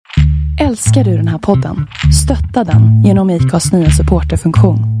Älskar du den här podden? Stötta den genom IKAs nya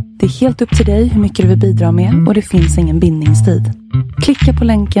supporterfunktion. Det är helt upp till dig hur mycket du vill bidra med och det finns ingen bindningstid. Klicka på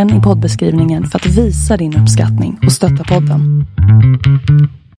länken i poddbeskrivningen för att visa din uppskattning och stötta podden.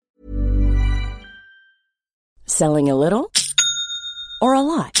 Selling a little or a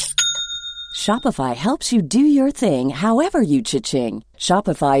lot? Shopify helps you do your thing however you cha-ching.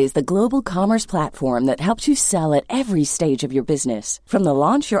 Shopify is the global commerce platform that helps you sell at every stage of your business. From the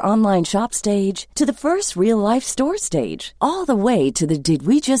launch your online shop stage to the first real-life store stage, all the way to the did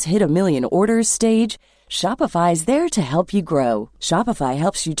we just hit a million orders stage. Shopify is there to help you grow. Shopify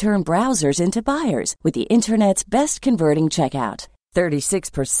helps you turn browsers into buyers with the internet's best converting checkout.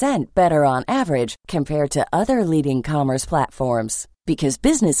 36% better on average compared to other leading commerce platforms. Because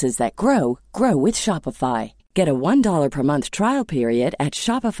businesses that grow, grow with Shopify. Get a $1 per month trial period at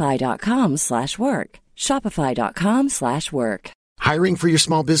shopify.com/work. Shopify.com/work. Hiring for your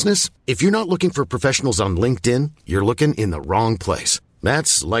small business? If you're not looking for professionals on LinkedIn, you're looking in the wrong place.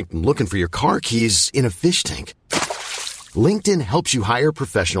 That's like looking for your car keys in a fish tank. LinkedIn helps you hire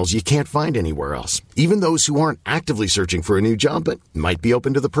professionals you can't find anywhere else, even those who aren't actively searching for a new job but might be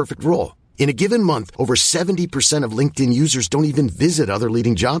open to the perfect role. In a given month, over 70% of LinkedIn users don't even visit other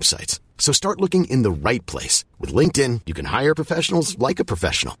leading job sites. So start looking in the right place. With LinkedIn, you can hire professionals like a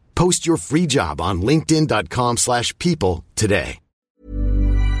professional. Post your free job on linkedin.com/people today.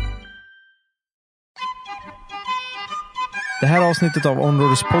 Det här avsnittet av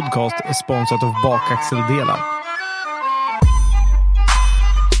Onroaders podcast är sponsrat av Bakaxeldelar.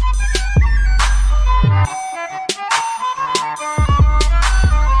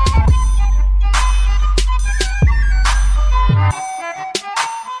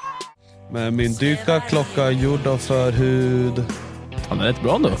 Med min dykarklocka gjord av förhud. Han är rätt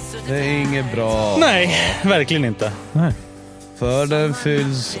bra då. Det är inget bra. Nej, verkligen inte. Nej. För den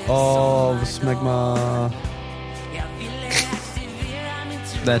fylls av smegma.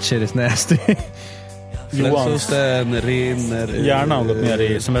 That shit is nasty. Fläsksosten rinner. Gärna har gått ner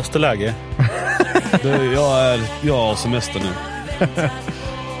i semesterläge. Jag har semester nu.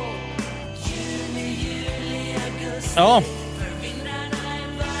 Ja.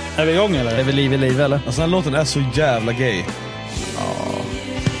 Är vi igång eller? Är vi liv eller? Alltså den här låten är så jävla gay.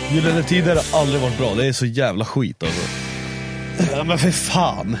 Gyllene tider har aldrig varit bra. Det är så jävla skit alltså. Ja, men för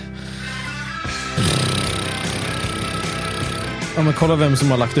fan. Ja, men kolla vem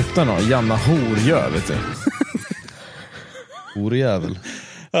som har lagt upp den då. Janna Horgör, vet du. Horjävel.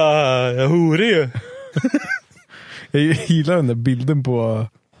 Jag horar ju. Jag gillar den där bilden på...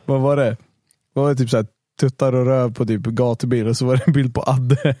 Vad var det? Vad var det typ såhär tuttar och röv på typ gatubil och så var det en bild på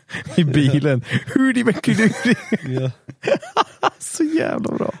Adde i bilen. Hurdy McDoody. Ja. Så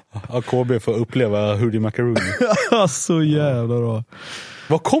jävla bra. AKB får uppleva Hurdy Macaroni. Så jävla bra.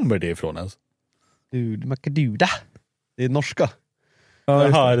 Var kommer det ifrån ens? Hurdy Macaduda. Det är norska. Ja,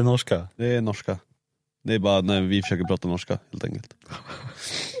 Jaha, är det norska? Det är norska. Det är bara när vi försöker prata norska helt enkelt.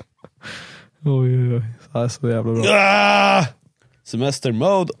 Oj. Så jävla bra. Semester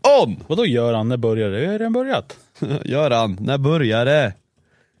mode on! Vadå Göran, när börjar det? Är den börjat? Göran, när börjar det?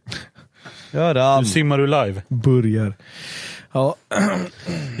 Göran. Nu simmar du live. Börjar. Ja.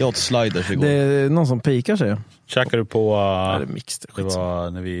 Jag åt sliders igår. Det är någon som pikar sig. Käkar du på... Det är mixed. Det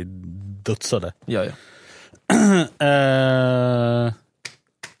var när vi dödsade. Ja.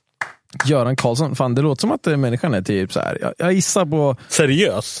 Göran Karlsson. Fan, det låter som att människan är typ så här. Jag gissar på...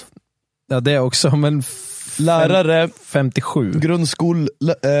 Seriös? Ja, det också, men... Lärare 57.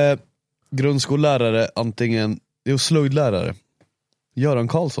 Grundskollärare antingen. Det är slöjdlärare. Göran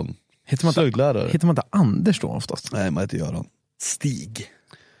Karlsson. Slöjdlärare. Heter man inte Anders då oftast? Nej, man heter Göran. Stig.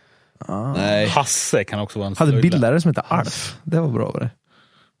 Nej. Hasse kan också vara en Hade slöjdlärare. bildlärare som heter Alf. Det var bra, var det?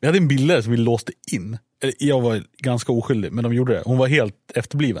 Vi hade en bildlärare som vi låste in. Jag var ganska oskyldig, men de gjorde det. Hon var helt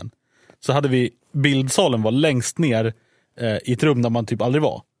efterbliven. Så hade vi, bildsalen var längst ner i ett rum där man typ aldrig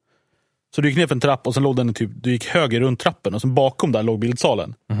var. Så du gick ner för en trapp och sen låg den typ, du gick höger runt trappen och sen bakom där låg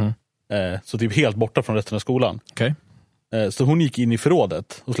bildsalen. Så typ helt borta från resten av skolan. Okay. Så hon gick in i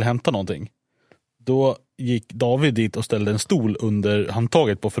förrådet och skulle hämta någonting. Då gick David dit och ställde en stol under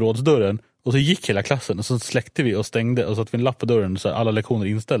handtaget på förrådsdörren. Och så gick hela klassen och så släckte vi och stängde och satte vi en lapp på dörren så alla lektioner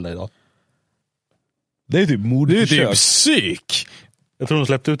inställda idag. Det är typ mordförsök. Det är typ psyk. Jag tror de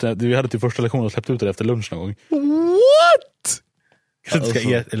släppte ut det. Vi hade till första lektionen och släppte ut det efter lunch någon gång. What?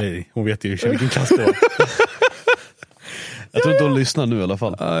 Eller hon vet ju vilken klass det var. Jag tror inte hon lyssnar nu i alla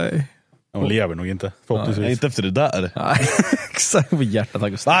fall. Nej. Hon lever nog inte, förhoppningsvis. Nej, inte efter det där. Nej, exakt med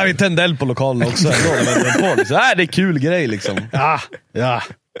hjärtat. Nej, vi tände eld på lokalen också. Nej, det är kul grej liksom. Ja.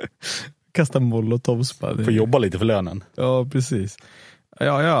 Kasta molotovs. Får jobba lite för lönen. Ja, precis.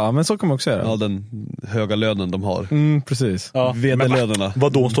 Ja, men så kan man också göra. Ja, den höga lönen de har. Precis. Ja, VD-lönerna.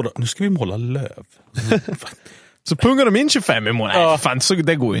 Vadå står det? Nu ska vi måla löv. Så pungar de in 25 i månaden? Ja. Nej, fan, så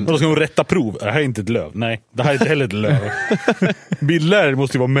det går ju Och inte. då ska de rätta prov. Det här är inte ett löv. Nej, det här är inte heller ett löv. Bildlärare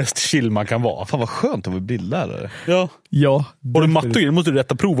måste ju vara mest chill man kan vara. Fan vad skönt att vara bildlärare. Ja. Ja. Har du matte och grejer, måste du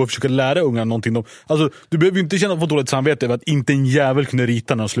rätta prov och försöka lära ungarna någonting. Alltså, du behöver ju inte känna på dåligt samvete över att inte en jävel kunde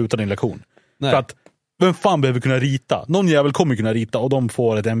rita när de slutade din lektion. Nej. För att, vem fan behöver kunna rita? Någon jävel kommer kunna rita och de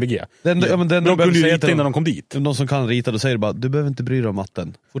får ett MVG. Men de kunde ju rita innan de kom dit. Någon som kan rita, då säger bara, du behöver inte bry dig om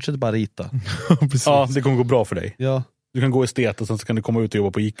matten. Fortsätt bara rita. Precis. Ja, det kommer gå bra för dig. Ja. Du kan gå estet och sen så kan du komma ut och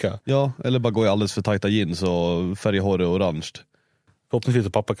jobba på ICA. Ja, eller bara gå i alldeles för tajta jeans och färga håret orange. Förhoppningsvis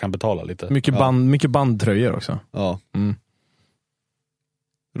att pappa kan betala lite. Mycket bandtröjor också. Ja.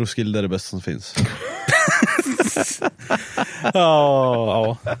 Roskilde är det bästa som finns.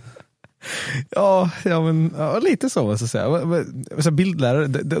 Ja. Ja, men lite så måste jag säga. Så bildlärare,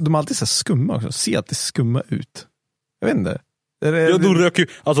 de är alltid så skumma också. Se att det skummar ut. Jag vet inte. Ja, de röker ju,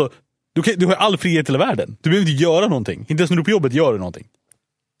 alltså, du har all frihet i världen. Du behöver inte göra någonting. Inte ens när du är på jobbet gör du någonting.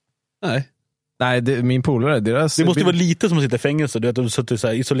 Nej, min polare, deras... Det måste ju vara lite som att sitta i fängelse. Du vet, du har suttit i så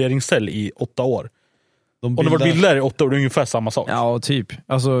här isoleringscell i 8 år. Om du var bildlärare i 8 år, det är ungefär samma sak. Ja, typ.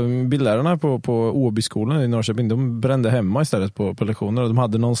 Alltså bildlärarna på Åbyskolan i Norrköping, de brände hemma istället på lektioner. De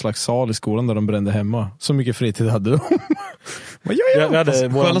hade någon slags sal i skolan där de brände hemma. Så mycket fritid hade de.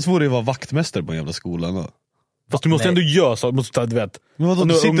 Skönast vore ju att vara vaktmästare på en jävla skolan då. Fast du måste ändå göra så, du vet. Men vadå,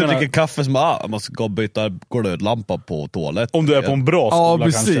 du sitter och ungarna... dricker kaffe som man ska byta glödlampa på toalett. Om du är på en bra skola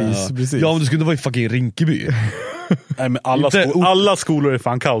precis. Ja, men du skulle inte vara i fucking Rinkeby. Nej, men alla skolor är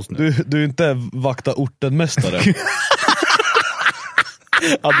fan kaos nu. Du är inte vakta ortenmästare.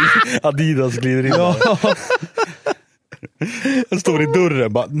 Adidas glider in där. Jag står i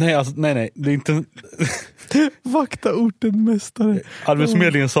dörren bara, nej, det är inte... Vakta ortenmästare.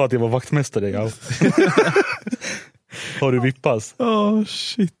 Arbetsförmedlingen sa att jag var vaktmästare. Ja. Har du vippas?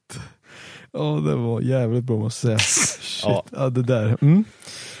 Shit. Det var jävligt bra måste jag säga. Shit. Ja, det där. Nej,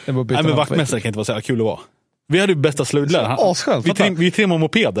 men vaktmästare kan inte vara så här kul att vara. Vi hade ju bästa slöjdlärare. Vi trimmade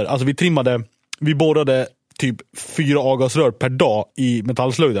mopeder. Alltså vi borrade typ 4 avgasrör per dag i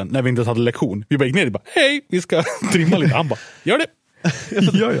metallslöjden när vi inte hade lektion. Vi bara gick ner och bara, hej, vi ska trimma lite. Han bara, gör det.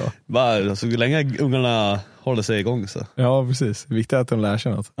 Ja. Bara, så länge ungarna håller sig igång så. Ja, precis. Viktigt att de lär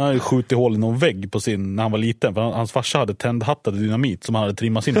sig något. Han hade skjutit hål i någon vägg på när han var liten. För hans farsa hade tändhattade dynamit som han hade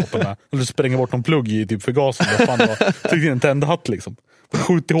trimmat sin moppe med. Eller spränga bort någon plugg i typ förgasen. Tryckte in en tändhatt liksom.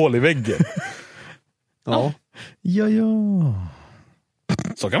 Skjutit hål i väggen. Ja.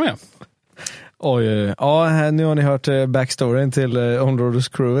 Så kan man göra. Oj. Ja, nu har ni hört backstoryn till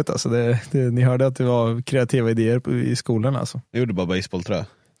Onroaders-crewet. Alltså ni hörde att det var kreativa idéer i skolan alltså. Jag gjorde bara baseballträ.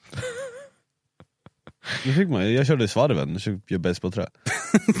 Det fick man. Jag körde i svarven. Jag körde baseballträ.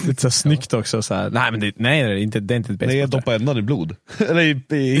 Lite så snyggt också. Så här. Nej, men det är inte ett baseballträ. Nej, jag doppade ändan i blod. Eller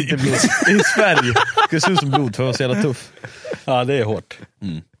inte blod. I färg. Det ser ut som blod för jag var så jävla tuff. Ja, det är hårt.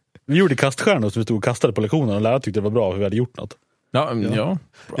 Vi gjorde kaststjärnor som vi stod och kastade på lektionen och läraren tyckte det var bra för vi hade gjort något. Ja,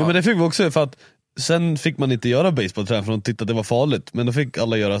 men det fick vi också för att sen fick man inte göra baseballträ för de tyckte att det var farligt. Men då fick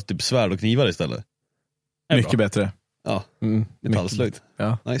alla göra typ svärd och knivar istället. Mycket bättre. Ja, metallslöjd.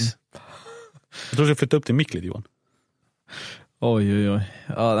 Ja. Nice. Jag tror jag ska flytta upp till Micklet, Johan. Oj.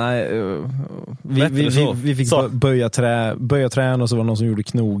 Ja, nej. Vi fick böja trän och så var det någon som gjorde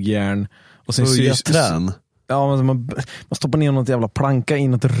knogjärn. Och sen böja trän? Ja, man stoppar ner något jävla planka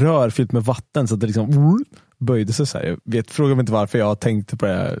in ett rör fyllt med vatten så att det liksom böjde sig så här. Fråga mig inte varför, jag tänkte på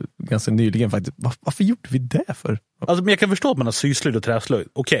det ganska nyligen faktiskt. Varför gjorde vi det för? Alltså, men jag kan förstå att man har syslöjd och träslöjd.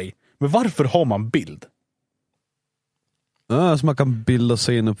 Okej. Men varför har man bild? Ja, så man kan bilda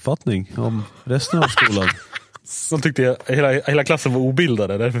sig en uppfattning om resten av skolan. De tyckte hela klassen var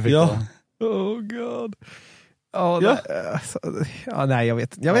obildade, därför fick jag. Oh god. Nej, jag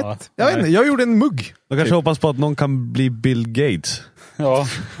vet. Jag gjorde en mugg. Jag kanske hoppas på att någon kan bli Bill Gates. Ja,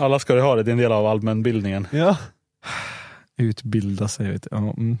 alla ska ju ha det. Det är en del av allmänbildningen. Ja. Utbilda sig, vet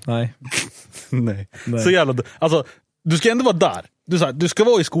jag. Nej. Nej. Så jävla... Alltså, du ska ändå vara där. Du ska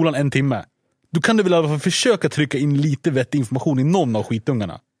vara i skolan 1 timme. Du kan väl i alla fall försöka trycka in lite vettig information i någon av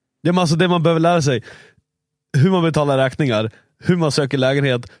skitungarna. Ja, men alltså det man behöver lära sig, hur man betalar räkningar, hur man söker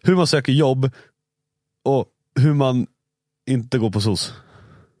lägenhet, hur man söker jobb och hur man inte går på SOS.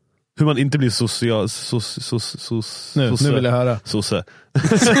 Hur man inte blir social... Nu vill jag höra. Sosse.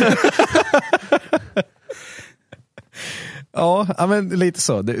 Ja, men lite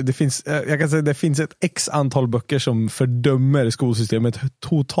så. Det finns, jag kan säga det finns ett x antal böcker som fördömer skolsystemet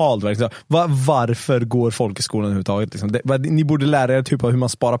totalt. Varför går folk i skolan överhuvudtaget? Liksom? Ni borde lära er typ av hur man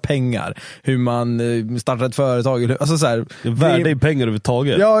sparar pengar, hur man startar ett företag. Alltså så här, värde i pengar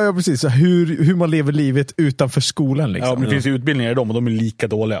överhuvudtaget. Ja, precis. Så hur man lever livet utanför skolan. Liksom. Ja, men det finns ju utbildningar i dem och de är lika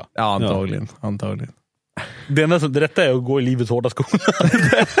dåliga. Ja, antagligen. Det enda som, det rätta är att gå i livets hårda skola.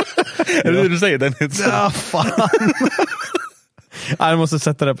 Är det du säger, Dennis? Ja, fan. Jag måste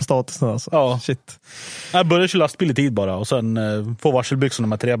sätta det på statusen alltså. Ja. Shit. Jag började köra lastbil i tid bara och sen få varselbyxorna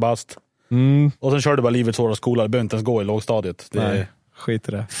med 3 bast. Och sen körde bara livets hårda skola. Det behöver inte ens gå i lågstadiet. Nej, skit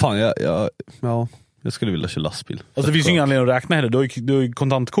i det. Fan, jag skulle vilja köra lastbil. Alltså, det finns ju ingen anledning att räkna heller. Du har ju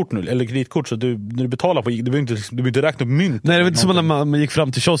kontantkort nu, eller kreditkort, så när du betalar på, du behöver inte räkna upp mynt. Nej, det var inte som när man gick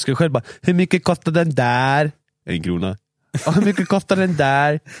fram till kiosken själv bara, hur mycket kostar den där? 1 krona. Hur mycket kostar den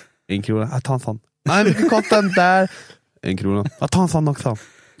där? 1 krona. Jag tar en sån. Hur mycket kostar den där? 1 krona. Jag tar en sån också.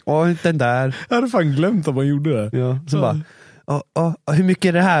 Inte den där. Jag hade fan glömt att man gjorde det. Ja, så bara, hur mycket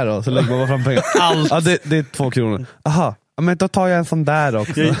är det här då? Så lägger man bara fram pengar. Allt. Ja, det är 2 kronor. Aha. Men då tar jag en sån där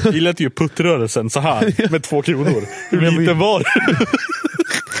också. Jag gillar ju puttrörelsen så här med 2 kronor. Hur liten var det?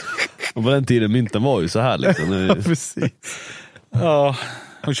 Och på den tiden mynten var ju så här liksom. Ja, precis. Ja,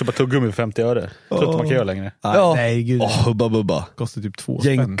 man köper tuggummi för 50 öre. Tror inte man kan göra längre. Ja. Nej, gud. Hubba bubba. Kostar typ 2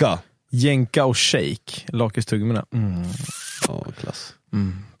 spänn. Jänka och shake. Lakritstuggumina. Ja, klass.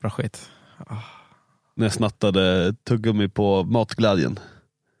 Bra skit. När jag snattade tuggummi på Matglädjen.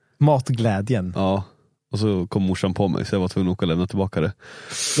 Matglädjen. Ja. Och så kom morsan på mig så jag var tvungen att åka och lämna tillbaka det.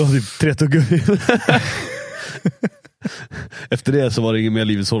 Det var typ 3 tuggummi. Efter det så var det ingen mer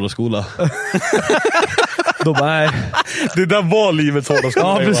livets hårda skola. Då bara, nej. Det där var livets hårda skola.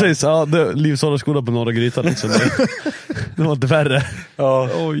 Ja, precis. Ja, livets hårda skola på Norra Grytan liksom. Det var inte värre. Ja.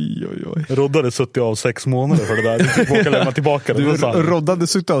 Oj. Rodda hade suttit av 6 månader för det där. Du fick åka och lämna tillbaka det. Rodda hade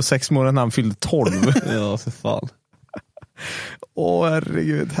suttit av 6 månader när han fyllde 12. Ja, för fan.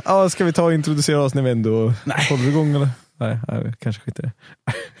 Herregud. Ska vi ta och introducera oss när vi ändå håller igång eller? Nej, kanske skiter det.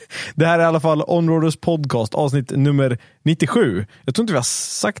 Det här är i alla fall Onroaders podcast, avsnitt nummer 97. Jag tror inte vi har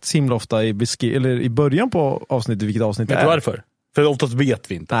sagt så himla ofta i början på avsnittet vilket avsnitt det är. Vet du varför? För oftast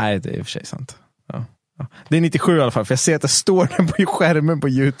vet vi inte. Nej, det är i och för sig sant. Ja. Det är 97 i alla fall, för jag ser att det står på skärmen på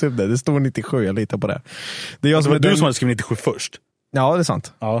YouTube där. Det står 97, jag litar på det. Det är jag som du som hade skrivit 97 först. Ja, det är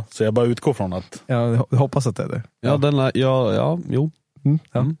sant. Ja, så jag bara utgår från att... Jag hoppas att det är det. Jo.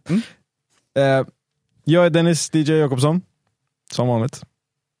 Jag är Dennis DJ Jakobsson. Som vanligt.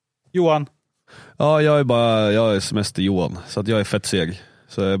 Johan. Ja, jag är semester Johan. Så att jag är fett seg.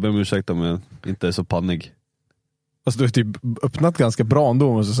 Så jag ber om ursäkt om jag inte är så pannig. Alltså du har typ öppnat ganska bra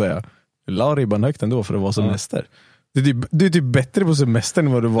ändå, måste jag säga. Du la ribban högt ändå för det var semester. Du är typ bättre på semester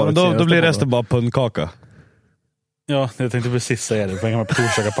än vad du var. Ja, då blir resten bara pannkaka. Ja, jag tänkte precis säga det. Jag på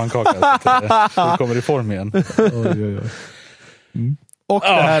torsdagar pannkaka. Så det kommer i form igen. Oj. Och det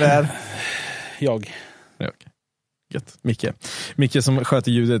här är... Jag. Ja, okay. Gött. Micke som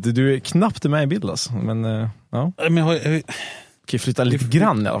sköter ljudet. Du är knappt med i bild alltså. Men ja. Men jag kan ju flytta lite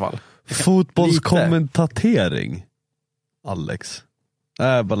grann i alla fall. Fotbollskommentatorering. Alex.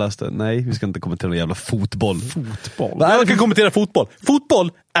 Jag bara läste. Nej, vi ska inte kommentera någon jävla fotboll. Jag kan kommentera fotboll.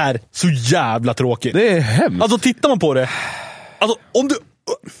 Fotboll är så jävla tråkigt. Det är hemskt. Alltså tittar man på det. Alltså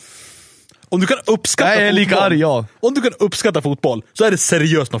om du kan uppskatta fotboll. Jag är lika arg, ja. Om du kan uppskatta fotboll så är det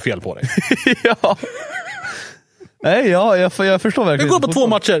seriöst något fel på dig. Ja. Nej, jag förstår verkligen. Jag går på 2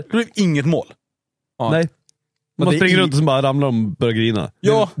 matcher, det blir inget mål. Ja. Nej. Man springer runt och så bara ramlar och börjar grina.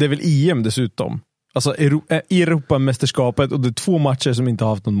 Ja. Det är väl EM dessutom. Alltså Europamästerskapet och det är 2 matcher som inte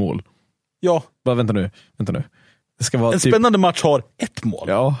har haft något mål. Ja. Bara vänta nu. Det ska vara en spännande match har 1 mål.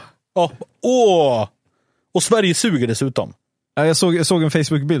 Ja. Och Sverige suger dessutom. Ja, jag såg en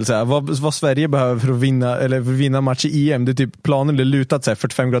Facebook-bild så här, vad Sverige behöver för att vinna match i EM. Det är typ planen är lutat så här,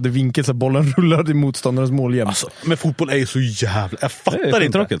 45 grader vinkel så bollen rullar i motståndarens mål jämt. Alltså, men fotboll är ju så jävla... Jag fattar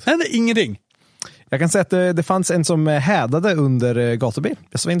inte. Tråkigt. Nej, det är ingenting. Jag kan säga att det fanns en som hädade under gatubil.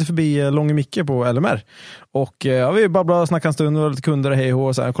 Jag svängde förbi Långe Micke på LMR. Och vi babblade och snackade en stund och lite kunder och hej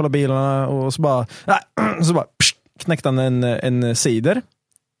och så här, kollade bilarna och så bara knäckte han en cider.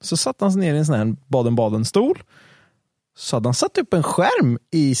 Så satt han ner i en sån här baden-baden-stol. Så hade han satt upp en skärm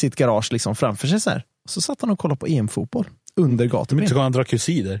i sitt garage liksom framför sig så här. Så satt han och kollade på EM-fotboll under gatubil. Så kan han dra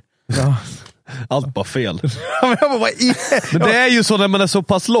cider. Ja. Allt bara fel. Men det är ju så när man är så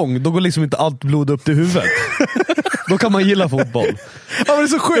pass lång, då går liksom inte allt blod upp till huvudet. Då kan man gilla fotboll. Ja, men det är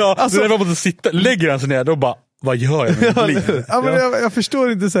så sjukt. Ja, alltså, när man måste sitta, lägger han sig ner, då bara, vad gör jag med mitt liv? Ja, men jag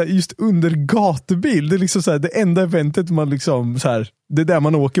förstår inte så här, just under gatubil. Det är liksom så här, det enda eventet man liksom så här, det är där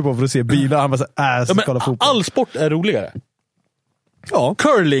man åker på för att se bilar. Han bara så här, kolla fotboll. All sport är roligare. Ja.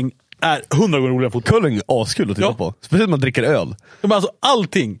 Curling är 100 gånger roligare än fotboll. Curling är askul att titta på. Speciellt när man dricker öl. Men alltså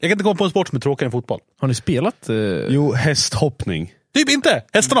allting. Jag kan inte komma på en sport som är tråkigare än fotboll. Har ni spelat? Jo, hästhoppning. Typ inte.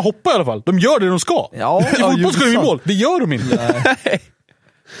 Hästarna hoppar i alla fall. De gör det de ska. Ja, I fotboll ska de i mål. Det gör de inte.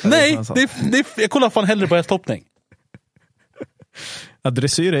 Nej, fan sant. jag kollar fan hellre på hästhoppning. Ja,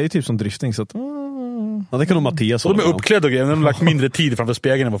 dressyr är ju typ som drifting. Så att, Ja, det kan nog Mattias Och de är hålla med om. uppklädda och grejer. De har lagt mindre tid framför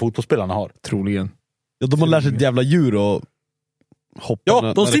spegeln än vad fotbollsspelarna har. troligen. Ja, de har lärt sig ett jävla djur och hoppa. Ja,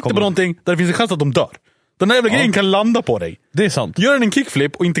 när de det sitter kommer. på någonting där det finns en chans att de dör. Den här jävla grejen kan landa på dig. Det är sant. Gör den en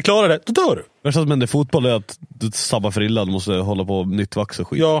kickflip och inte klarar det, då dör du. Värsta som händer i fotboll är att du sabbar för illa. Du måste hålla på nytt vax och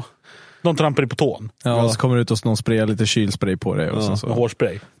skit. Ja, de trampar dig på tån. Ja, och så kommer det ut och någon sprayar lite kylspray på dig. Och Med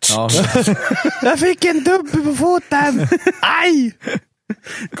hårspray. Ja. Jag fick en dubb på foten! Aj!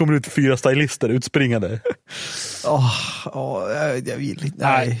 Kommer ut 4 stylister utspringande. Jag vill inte.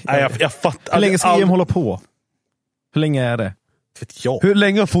 Nej, jag fattar. Hur länge ska EM hålla på? Hur länge är det? Vet jag. Hur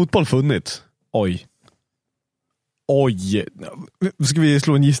länge har fotboll funnits? Oj. Ska vi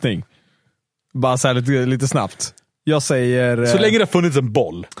slå en gissning? Bara så här lite snabbt. Jag säger... Så länge det har funnits en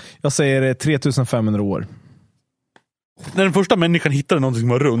boll. Jag säger 3500 år. När den första människan hittade någonting som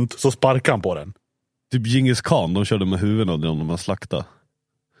var runt så sparkade han på den. Typ Genghis Khan, de körde med huvudena när man slaktade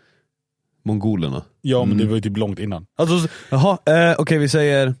mongolerna. Ja, men det var ju typ långt innan. Alltså, Jaha, okej, vi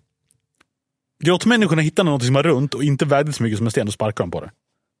säger... grottmänniskorna hittade någonting som var runt och inte vägde så mycket som en sten och sparkade de på det.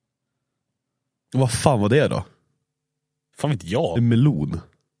 Vad fan var det då? Fan vet jag. En melon.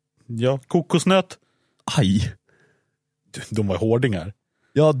 Ja, kokosnöt. Aj. De var hårdingar.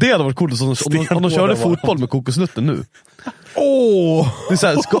 Ja, det hade varit coolt om de körde fotboll med kokosnötten nu. Det är så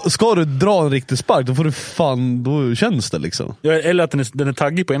här, ska du dra en riktig spark, då får du fan, då känns det liksom. Ja, eller att den är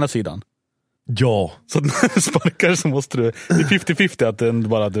taggig på ena sidan. Ja. Så att när du sparkar så måste du... Det är 50-50 att den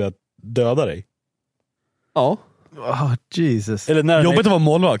bara dödar dig. Ja. Jesus. Eller när, Jobbigt att vara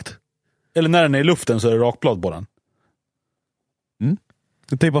målvakt. eller när den är i luften så är det rakblad på den.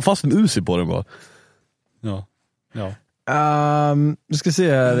 Du tejpar fast en Uzi på den bara. Ja. Vi ska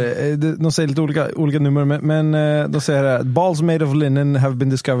se här. De säger lite olika nummer, men de säger här: balls made of linen have been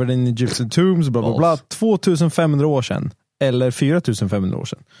discovered in Egyptian tombs, bla bla bla, 2500 år sedan. Eller 4500 år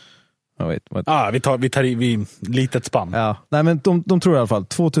sedan. Jag vet. Vi tar i litet spann. Ja. Nej, men de tror i alla fall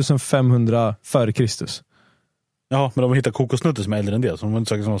 2500 före Kristus. Ja, men de hittar kokosnötter som är äldre än det. Så de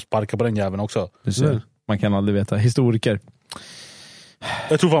undersöker som sparkar på den jäveln också. Man kan aldrig veta. Historiker.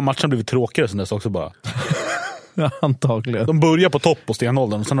 Jag tror fan matchen blivit tråkigare sen dess också bara. Ja, antagligen. De börjar på topp på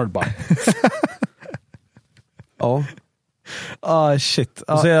stenåldern och sen har det bara... Ja. Shit.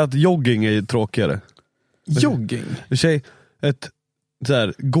 Jag säger att jogging är tråkigare. Jogging? Ett så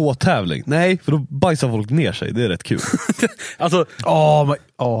här, gå-tävling. Nej, för då bajsar folk ner sig. Det är rätt kul. Alltså...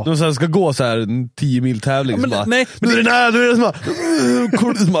 De så här, ska gå så här en 10 mil tävling. Ja, men så bara, nej, men nu är det nära, nu är det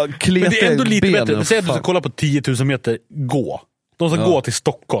som bara Men det är ändå lite bättre. Säg att du ska kolla på 10 000 meter gå. De ska gå till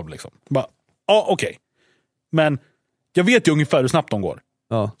Stockholm liksom. Bara, okej. Men jag vet ju ungefär hur snabbt de går.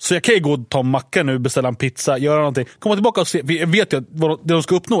 Ja. Så jag kan ju gå och ta en macka nu, beställa en pizza, göra någonting. Komma tillbaka och se. Jag vet ju att det de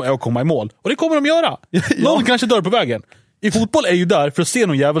ska uppnå är att komma i mål. Och det kommer de göra. Någon kanske dör på vägen. I fotboll är ju där för att se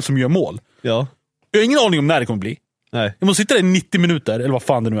någon jävel som gör mål. Ja. Jag har ingen aning om när det kommer bli. Nej. Jag måste sitta där i 90 minuter, eller vad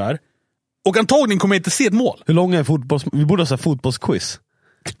fan det nu är. Och antagligen kommer jag inte se ett mål. Hur långa är fotbolls... Vi borde ha så här fotbollsquiz.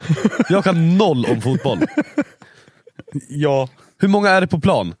 Jag kan 0 om fotboll. Ja. Hur många är det på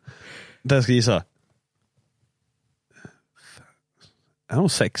plan? Det jag ska gissa. Är det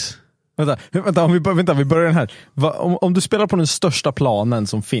nog 6? Vänta, vi börjar den här. Om du spelar på den största planen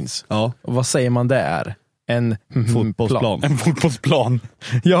som finns, vad säger man det är? En fotbollsplan. En fotbollsplan.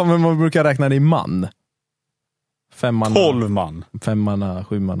 Ja, men man brukar räkna det i man. 5 man. 12 man. 5 manna,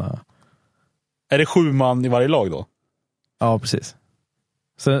 7 manna. Är det 7 man i varje lag då? Ja, precis.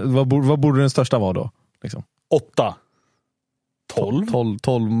 Så vad borde den största vara då? Liksom? 8.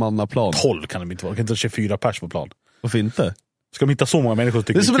 12 manna plan. 12 kan de inte vara. De kan inte ha 24 pers på plan. Varför inte? Ska de hitta så många människor som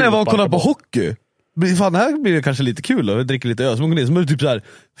tycker det är som när jag var och kollade på hockey. Fan, här blir det kanske lite kul då. Jag dricker lite öl. Så är det typ så här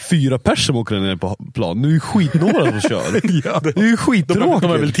 4 pers som åker ner på plan. Nu är ju skitnågra som kör. Det är ju skittråkigt.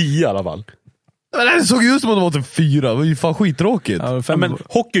 De är väl 10 i alla fall. Men det såg ju ut som att de var typ 4. Det var ju fan skittråkigt. Ja, men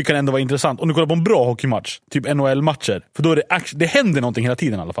hockey kan ändå vara intressant. Om du kollar på en bra hockeymatch, typ NHL-matcher, för då är det händer någonting hela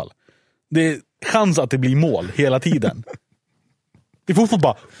tiden i alla fall. Det är chans att det blir mål hela tiden. I fotboll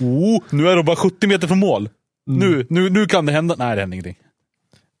bara, nu är det bara 70 meter från mål. Nu kan det hända. Nej, det händer ingenting.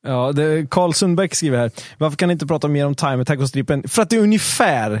 Ja, Carl Sundbäck skriver här: varför kan ni inte prata mer om time attack och strippen? För att det är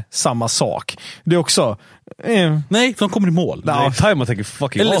ungefär samma sak. Det är också nej, för de kommer i mål. Nej, time attack är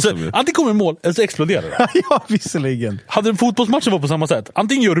fucking awesome. Antingen kommer i mål eller så exploderar det. Ja, visserligen. Hade en fotbollsmatch varit på samma sätt,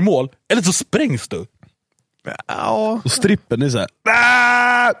 antingen gör du mål eller så sprängs du. Ja. Och strippen är såhär.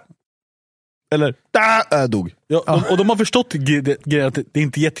 Eller dog. Ja, och de har förstått grejen att det är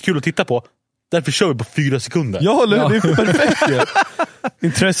inte jättekul att titta på. Därför kör vi på 4 sekunder. Ja, det är perfekt ju.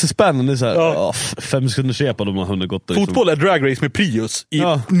 Intressespannen är såhär 5 sekunder sepa de har hunnit gått. Liksom. Fotboll är drag race med Prius i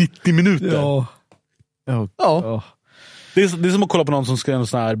 90 minuter. Ja. Det är som att kolla på någon som ska göra en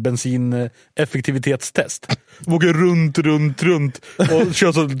sån här bensineffektivitetstest. De åker runt och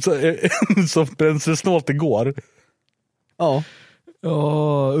kör så bränslesnålt det går. Ja.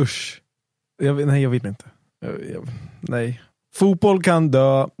 Ja, usch. Jag vill inte. Nej. Fotboll kan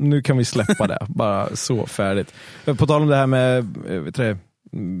dö, nu kan vi släppa det. Bara så färdigt. På tal om det här med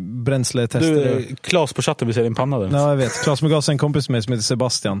bränsletester. Klas på chatten vill se din panna där. Ja, jag vet. Klas med gas är en kompis med som heter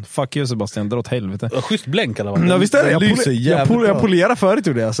Sebastian. Fuck you Sebastian, dra åt helvete. Schysst blänk eller vad? Ja, visst är det. Jag polerar polerade förut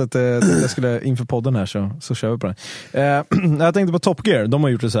gjorde jag, så att jag skulle inför podden här så kör vi på den. Jag tänkte på Top Gear. De har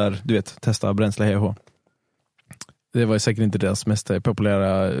gjort det så här, du vet, testa bränsle hej och hå. Det var säkert inte deras mest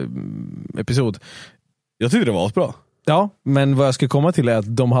populära episod. Jag tycker det var bra. Ja, men vad jag ska komma till är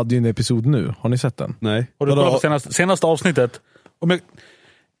att de hade ju en episod nu. Har ni sett den? Nej. Har du kollat på senaste avsnittet?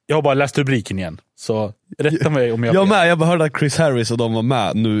 Jag har bara läst rubriken igen. Så rätta mig om jag med. Jag hörde att Chris Harris och de var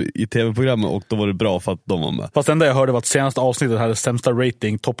med nu i tv-programmet och då var det bra för att de var med. Fast det enda jag hörde var att senaste avsnittet hade sämsta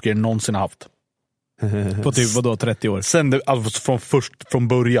rating Top Gear någonsin haft. På typ vadå, 30 år? Sen alltså från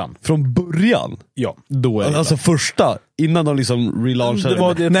början. Från början? Ja. Då är det alltså första, innan de liksom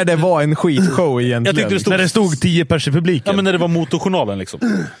relaunchade. När det var en skitshow egentligen. När det stod 10 pers i publiken. Ja, men när det var Motorjournalen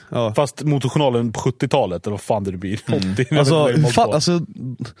liksom. Ja. Fast Motorjournalen på 70-talet, eller vad fan det blir. 80,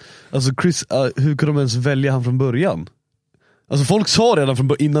 alltså Chris, hur kunde de ens välja han från början? Alltså folk sa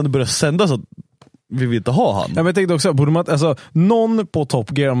redan innan det började sändas att vi vill inte ha han. Ja, men jag tänkte också, borde man, alltså, någon på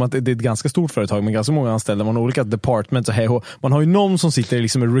Top Gear, om att det är ett ganska stort företag med ganska många anställda, man har olika departments och hej och man har ju någon som sitter i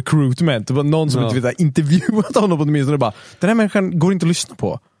liksom en recruitment, någon som inte vet, intervjuat honom på åtminstone, bara, den här människan går inte att lyssna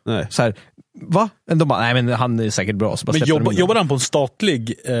på. Nej. Så här, va? De bara, nej men han är säkert bra. Så bara men jobbar han på en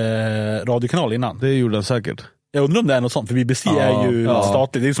statlig radiokanal innan? Det gjorde han säkert. Jag undrar om det är något sånt, för BBC är ju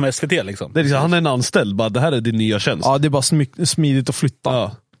statligt, det är som SVT liksom. Det är liksom, han är en anställd, bara det här är din nya tjänst. Ja, det är bara smidigt att flytta.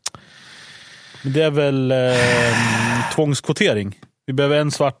 Ja. Men det är väl tvångskvotering. Vi behöver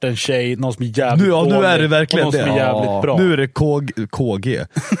en svart, en tjej, någon som är jävligt nu är det verkligen någon som är jävligt bra. Nu är det KG.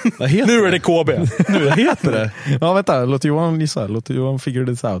 Vad heter nu är det KB. Vad heter det? Ja, vänta, låt Johan gissa. Låt Johan figure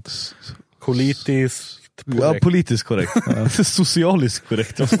this out. Politiskt korrekt. Ja, politiskt korrekt. Socialiskt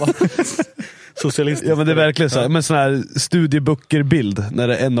korrekt. Socialistiskt. Ja, men det är verkligen så här, men sån här studieböckerbild när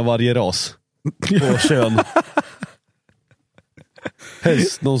det är en av varje ras på kön.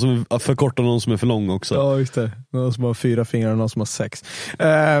 Helst någon som är för kort och någon som är för lång också. Ja, just det. Någon som har 4 fingrar och någon som har 6.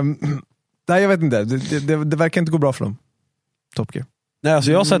 Nej, jag vet inte. Det verkar inte gå bra för dem. Top Gear. Nej,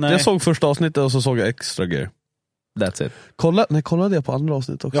 alltså jag såg första avsnittet och så såg jag Extra Gear. That's it. Kollade jag på andra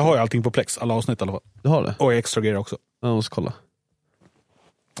avsnitt också? Jag har ju allting på Plex, alla avsnitt i alla fall. Du har det? Och Extra Gear också. Jag måste kolla.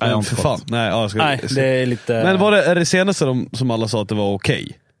 Nej, jag har inte för fan. Nej, det är lite... Men är det senaste som alla sa att det var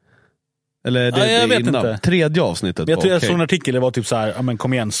okej? Eller det, jag vet innan. inte. 3:e avsnittet jag var tror jag okej. såg en artikel, det var typ så här, men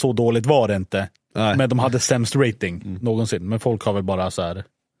kom igen, så dåligt var det inte. Nej. Men de hade sämst rating någonsin. Men folk har väl bara så här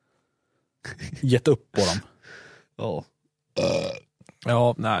gett upp på dem. Ja.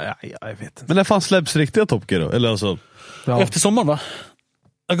 Ja, nej, jag vet inte. Men när fan släpps riktiga Top Gear då? Eller alltså... Ja. Efter sommaren va?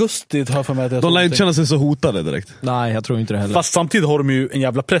 Augusti har jag för mig att jag De lär inte känna sig så hotade direkt. Nej, jag tror inte det heller. Fast samtidigt har de ju en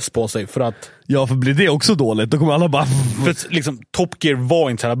jävla press på sig för att... Ja, för blir det också dåligt, då kommer alla bara... För att, liksom, Top Gear var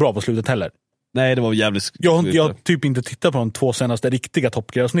inte så här bra på slutet heller. Nej, det var jävligt... Jag har typ inte tittat på de 2 senaste riktiga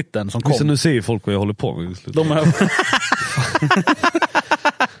Top Gear-avsnitten som kom. Visst, nu ser ju folk vad jag håller på med.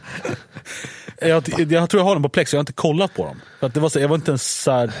 Jag tror jag har dem på Plex, jag har inte kollat på dem. För att det var så, jag var inte ens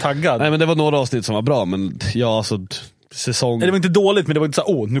så här taggad. Nej, men det var några avsnitt som var bra, men ja, alltså säsong... Nej, det var inte dåligt, men det var inte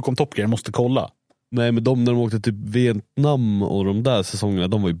så nu kom Top Gear, jag måste kolla. Nej, men när de åkte typ Vietnam och de där säsongerna,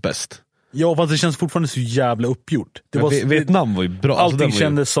 de var ju bäst. Ja, fast det känns fortfarande så jävla uppgjort. Vietnam var ju bra. Allting alltså,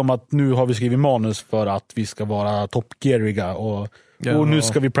 kändes som att nu har vi skrivit manus för att vi ska vara Top Geariga och nu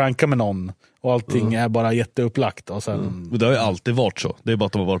ska vi pranka med någon. Och allting är bara jätteupplagt. Och sen... Och det har ju alltid varit så. Det är bara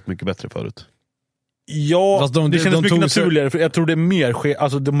att de har varit mycket bättre förut. Ja, det kändes mycket naturligare. För jag tror det är mer,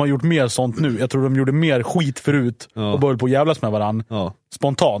 alltså de har gjort mer sånt nu. Jag tror de gjorde mer skit förut och började på att jävlas med varandra.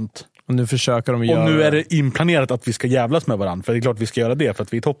 Spontant. Och nu försöker de göra... Och nu är det inplanerat att vi ska jävlas med varandra. För det är klart vi ska göra det för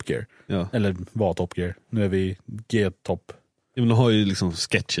att vi är Top Gear. Ja. Eller var Top Gear. Nu är vi G-top. Ja, men de har ju liksom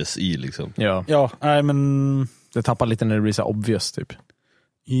sketches i liksom. Ja, nej men... Det tappar lite när det blir så obvious typ.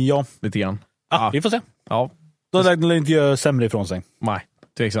 Ja. Lite grann. Vi får se. Ja. Då lär de inte göra sämre ifrån sig. Nej,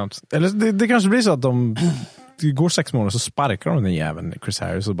 tveksamt. Eller det kanske blir så att de det går 6 månader så sparkar de den jäveln Chris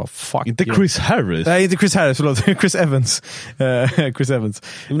Harris och bara fuck. Inte Chris Harris. Nej, inte Chris Harris, förlåt. Chris Evans. Chris Evans.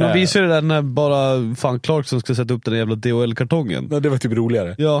 Men de visade det där när bara fan Clarkson ska sätta upp den jävla DHL-kartongen. Ja, det var typ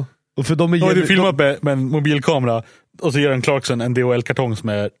roligare. Ja. Och för de är då har du filmat med en mobilkamera och så gör en Clarkson en DHL-kartong som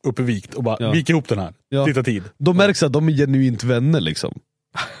är uppvikt och bara vik ihop den här. Titta tid. De märks att de är genuint vänner liksom.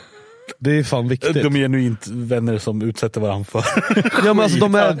 Det är fan viktigt. De är genuint vänner som utsätter varandra för. Ja, men alltså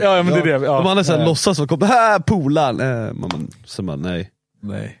de är... Ja, men det är det. Ja. De andra såhär låtsas och kommer här polan. Så man, nej.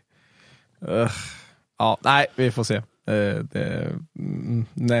 Ja, nej, vi får se.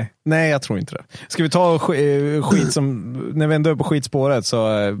 Nej, jag tror inte det. Ska vi ta skit som, när vi ändå är på skitspåret, så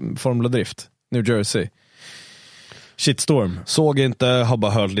Formula Drift, New Jersey. Shitstorm. Såg inte, har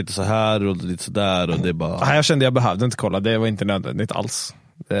bara hört lite så här och lite så där och det är bara... Jag kände jag behövde inte kolla, det var inte nödvändigt alls.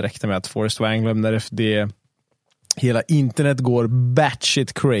 Det räckte med att Forrest Wang lämnar FD. Hela internet går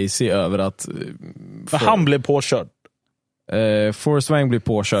batshit crazy över att... Han blev påkörd. Forrest Wang blir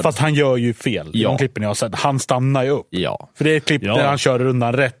påkörd. Fast han gör ju fel. I de klippen jag har sett. Han stannar ju upp. Ja. För det är ett klipp där han körde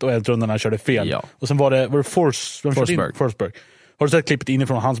rundan rätt och ett rundan han körde fel. Ja. Och sen var det Forsberg. Har du sett klippet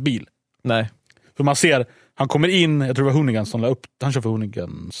inifrån hans bil? Nej. För man ser, han kommer in, jag tror det var Hoonigans som la upp. Han kör för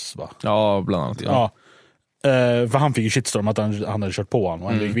Hoonigans, va? Ja, bland annat. Ja. För han fick ju shitstorm att han hade kört på honom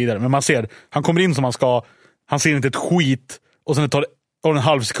och han gick vidare. Men man ser, han kommer in som han ska, han ser inte ett skit och sen tar det en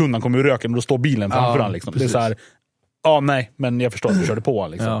halv sekund han kommer ur röken och då står bilen framför han liksom. Det är så här, nej, men jag förstår att du körde på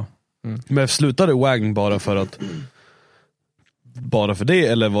honom liksom. Ja. Men slutade Wang bara för det,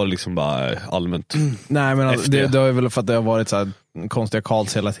 eller var det liksom bara allmänt? Nej, men alltså, det är väl för att det har varit så här konstiga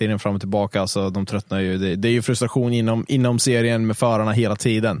calls hela tiden fram och tillbaka, alltså de tröttnar ju. Det är ju frustration inom serien med förarna hela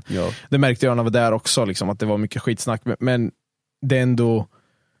tiden. Ja. Det märkte jag när jag var där också, liksom, att det var mycket skitsnack, men det är ändå,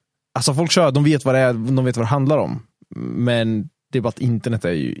 alltså folk kör, de vet vad det är, de vet vad det handlar om, men det är bara att internet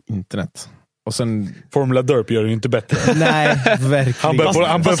är ju internet. Och sen... Formula Derp gör det ju inte bättre. Nej,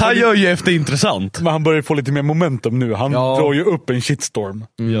 verkligen. Han gör ju efter intressant. Men han börjar få lite mer momentum nu. Han drar ju upp en shitstorm.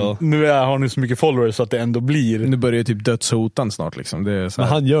 Ja. Nu har han ju så mycket followers så att det ändå blir... Nu börjar ju typ dödshotan snart liksom. Det är så här...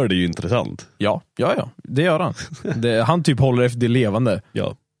 Men han gör det ju intressant. Ja, det gör han. Han typ håller FD levande.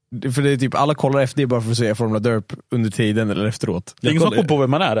 Ja. För det är typ, alla kollar FD bara för att se Formula Derp under tiden eller efteråt. Det är ingen som kommer på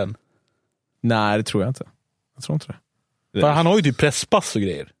vem man är än? Nej, det tror jag inte. Jag tror inte det. För han har ju typ presspass och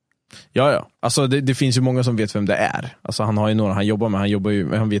grejer. Ja. Alltså det finns ju många som vet vem det är. Alltså han har ju några han jobbar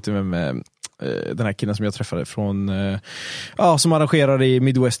med. Han vet ju vem den här killen som jag träffade från som arrangerar i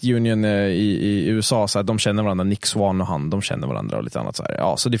Midwest Union i USA, så här, de känner varandra, Nick Swan och de känner varandra och lite annat så här.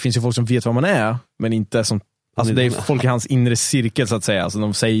 Ja, så det finns ju folk som vet vad man är, men inte som, alltså det är folk i hans inre cirkel så att säga. Alltså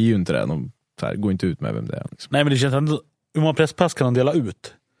de säger ju inte det, de så här, går inte ut med vem det är liksom. Nej, men det känns ändå, hur många presspass kan han dela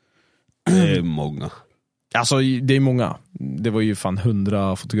ut? Det är många. Alltså det är många. Det var ju fan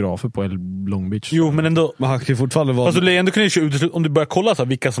 100 fotografer på Long Beach. Jo, men ändå. Men han kan ju fortfarande vara... Alltså, ändå kan ju, om du börjar kolla så här,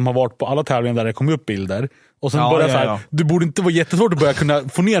 vilka som har varit på alla tävlingar där det kommer upp bilder. Och sen börjar så här, du borde inte vara jättesvårt att börja kunna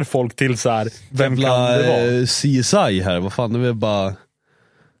få ner folk till så här, vem kan det vara? CSI här, vad fan, det är bara...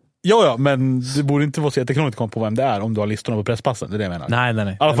 Ja, men det borde inte vara så jättekrångligt att komma på vem det är om du har listorna på presspassen, det är det jag menar.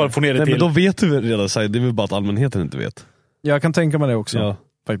 Nej. I alla fall få ner det till. Men då vet du väl redan, det är väl bara att allmänheten inte vet. Jag kan tänka mig det också,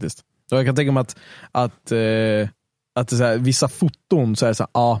 faktiskt. Och jag kan tänka mig att det så här, vissa foton så är det så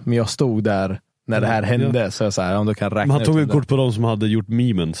här, men jag stod där när det här hände, så jag så här, om du kan räkna. Men han tog ju kort på de som hade gjort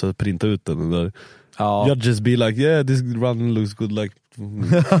memen, så printa ut den där. Jag just be like, yeah, this run looks good, like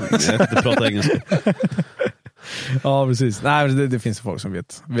jag pratar engelska. Ja, precis. Nej, det finns folk som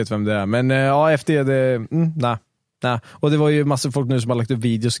vet vem det är. Men efter det, nej. Och det var ju massor folk nu som har lagt upp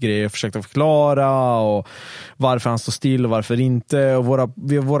videos och grejer och försökt att förklara och varför han står still och varför inte. Och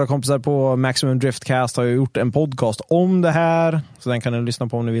våra kompisar på Maximum Driftcast har ju gjort en podcast om det här, så den kan ni lyssna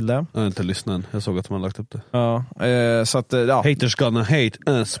på om ni vill det. Jag har inte lyssnat än. Jag såg att de har lagt upp det. Ja, så att haters gonna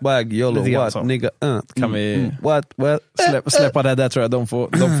hate, swag, YOLO, what, nigga, kan vi what? Släppa det där, tror jag. De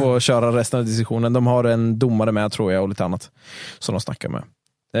får köra resten av diskussionen. De har en domare med, tror jag, och lite annat som de snackar med.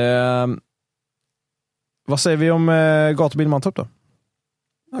 Vad säger vi om gatubil Mantorp då?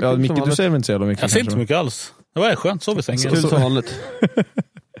 Ja, Micke, du säger väl inte så jävla mycket? Jag ser inte så mycket alls. Det var skönt, sov i sängen. Kul som vanligt.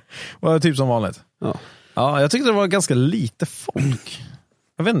 Var det typ som vanligt? Ja, jag tyckte det var ganska lite folk.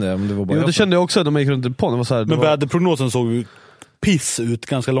 Jag vet inte om det var bara... Jo, det kände jag också när man gick runt på. Det var så här, men väderprognosen såg ju piss ut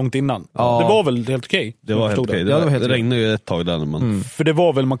ganska långt innan. Ja. Det var väl helt okej? Det var helt okej. Det regnade ju ett tag där. När man... För det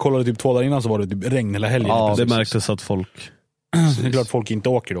var väl, man kollade typ 2 dagar innan så var det typ regn hela helgen. Ja, det märktes att folk... Det är klart folk inte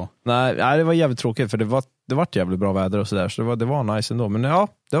åker då. Nej, det var jävligt tråkigt, för det var jävligt bra väder och sådär, så det var nice ändå. Men ja,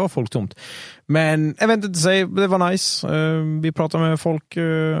 det var folk tomt. Men jag vet inte säga, det var nice. Vi pratade med folk,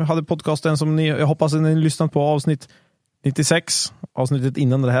 hade podcasten som jag hoppas att ni lyssnat på, avsnitt 96, avsnittet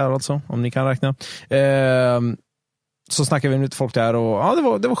innan det här alltså, om ni kan räkna. Så snackade vi med lite folk där och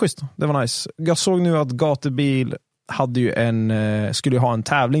ja, det var schysst. Det var nice. Jag såg nu att Gatubil hade ju skulle ha en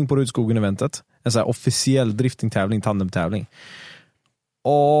tävling på Rudskogen-eventet. En sån här officiell driftingtävling, tandemtävling.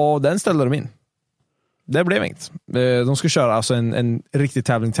 Och den ställde de in. Det blev inget. De skulle köra alltså en riktig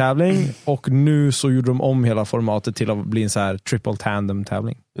tävling och nu så gjorde de om hela formatet till att bli en så här triple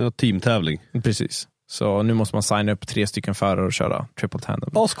tandem-tävling. Ja, teamtävling. Precis. Så nu måste man signa upp 3 stycken förare och köra triple tandem.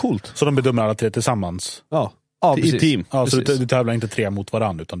 Ja, så coolt. Så de bedömer alla 3 tillsammans? Ja, precis. i team. Ja, så du tävlar inte 3 mot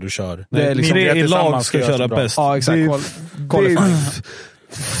varandra utan du kör... Det är liksom 3 i lag ska köra bäst. Ja, exakt.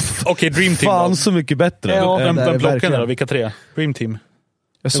 Okej, Dream Team fan då. så mycket bättre. Ja, Vem det är plockar verkligen. då? Vilka 3? Dream Team?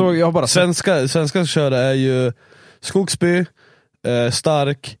 Jag har bara Svenska köra är ju Skogsby,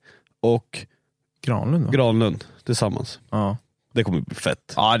 Stark och Granlund. Va? Granlund tillsammans. Ja. Det kommer bli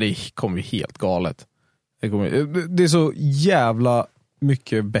fett. Ja, det kommer ju helt galet. Det är så jävla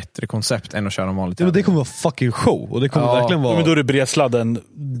mycket bättre koncept än att köra en vanlig Ja, tävling. men det kommer vara fucking show och det kommer verkligen vara... Men då är det bredsladden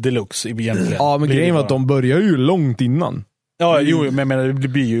deluxe egentligen. Ja, men grejen var att de börjar ju långt innan. Ja, jo, men jag menar, det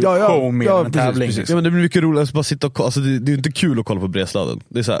blir ju show med en tävling. Precis. Ja, men det blir mycket roligt att bara sitta och alltså, det är ju inte kul att kolla på bredsladden.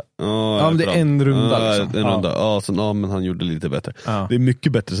 Det är såhär, men det är en runda liksom. En runda, ja, men han gjorde lite bättre. Ja. Det är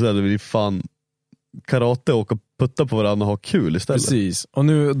mycket bättre sådär, det blir fan karate och putta på varandra och ha kul istället. Precis. Och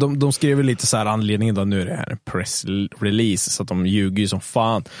nu, de skrev ju lite så här anledningen då, nu är det här en press release så att de ljuger ju som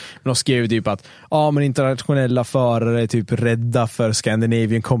fan. Men de skrev typ att men internationella förare är typ rädda för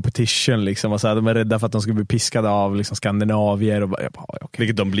Scandinavian competition liksom, och så här, de är rädda för att de ska bli piskade av liksom skandinavier och bara, okay.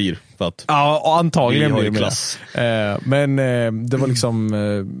 Vilket de blir för att ja, och antagligen vi har blir ju det klass. Men det var liksom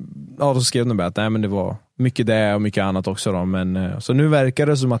då skrev de bara att nej, men det var mycket det och mycket annat också då, men så nu verkar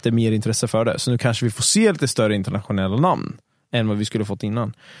det som att det är mer intresse för det, så nu kanske vi får se lite större internationella namn än vad vi skulle fått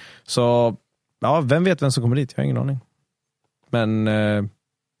innan. Så ja, vem vet vem som kommer dit, jag har ingen aning. Men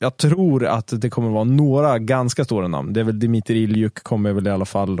jag tror att det kommer vara några ganska stora namn. Det är väl Dimitri Iljuk kommer väl i alla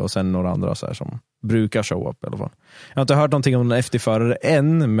fall, och sen några andra så här som brukar show up i alla fall. Jag har inte hört någonting om någon efterförare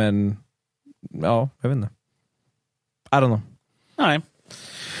än, men ja, jag vet inte. I don't know. Nej.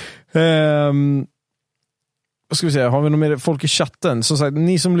 Vad ska vi säga, har vi något mer folk i chatten? Som sagt,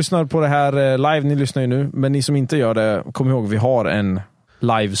 ni som lyssnar på det här live, ni lyssnar ju nu, men ni som inte gör det, kom ihåg, vi har en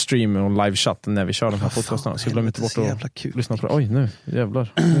livestream och en live-chatt när vi kör de här podcasterna. Så glöm inte bort att lyssna på det. Oj, nu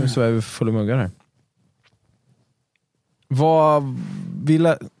jävlar. Nu så är vi fulla muggar här. Vad vill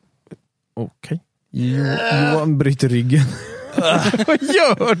jag... Okej. Johan bryter ryggen. Vad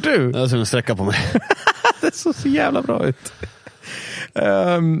gör du? Jag ser en sträcka på mig. Det såg så jävla bra ut.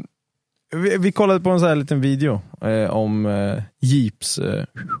 Vi kollade på en sån här liten video om Jeeps.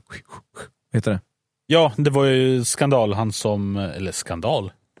 Heter det? Ja, det var ju skandal. Han,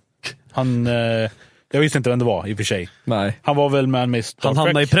 jag visste inte vem det var i och för sig. Nej. Han var väl med i Star Han Trek.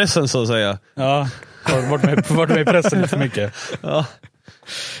 hamnade i pressen så att säga. Ja, varit med i pressen lite för mycket. Ja.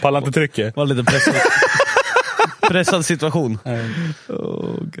 Pallar inte trycket. Var lite pressad situation.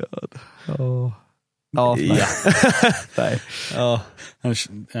 Oh god. Oh. Ja, nej. Nej. Ja.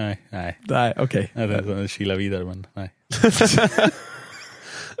 Nej, okej. Jag kilar vidare, men nej.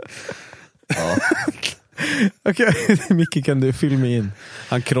 Okej, Micke, kan du filma in?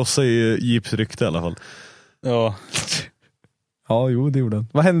 Han krossade ju Jeeps rykte i alla fall. Ja. Ja, jo, det gjorde han.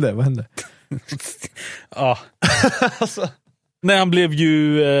 Vad hände? Ja. Alltså. Nej, han blev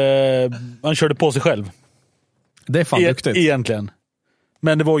ju... han körde på sig själv. Det är fan duktigt. Egentligen.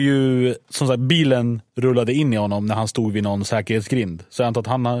 Men det var ju, som sagt, bilen rullade in i honom när han stod vid någon säkerhetsgrind. Så jag antar att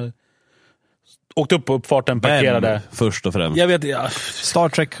han åkte upp på uppfarten, parkerade. Först och främst. Jag vet, ja. Star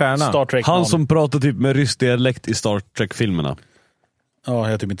Trek-stjärna. Star Trek Han någon. som pratar typ med rysk dialekt i Star Trek-filmerna. Ja,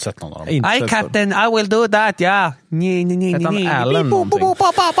 jag har typ inte sett någon av dem. Inte sett Captain, I will do that, yeah. Hette han Alan någonting?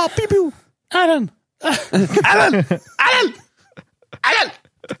 Alan!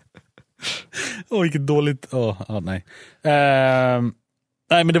 Åh, vilket dåligt. Nej.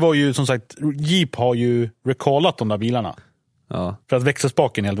 Nej, men det var ju som sagt, Jeep har ju recallat de där bilarna. Ja. För att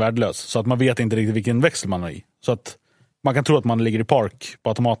växelspaken är helt värdelös. Så att man vet inte riktigt vilken växel man har i. Så att man kan tro att man ligger i park på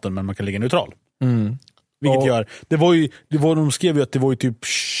automaten, men man kan ligga neutral. Mm. Vilket gör, de skrev ju att det var ju typ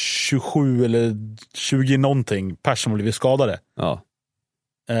 27 eller 20 någonting pers som blivit skadade. Ja.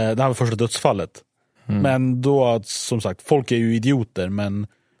 Det här var första dödsfallet. Men då, som sagt, folk är ju idioter, men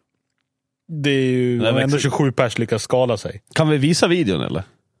det är ju ändå 27 pers lyckas skada sig. Kan vi visa videon eller?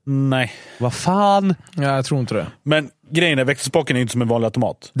 Nej. Vad fan? Ja, jag tror inte det. Men grejen är, växelspaken är inte som en vanlig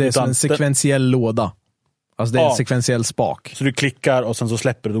automat. Det är som en sekventiell låda. Alltså det är en sekventiell spak. Så du klickar och sen så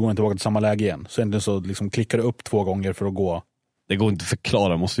släpper du, då går den tillbaka till samma läge igen. Så egentligen så liksom klickar du upp 2 gånger för att gå. Det går inte att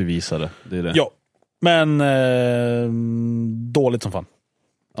förklara, måste vi visa det. Det är det. Ja. Men dåligt som fan.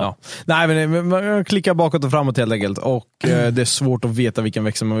 Ja. Nej, men man klickar bakåt och framåt helt enkelt. Och det är svårt att veta vilken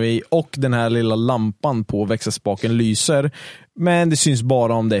växel man är i. Och den här lilla lampan på växelspaken lyser. Men det syns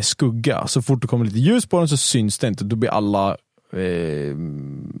bara om det är skugga. Så fort det kommer lite ljus på den så syns det inte. Då blir alla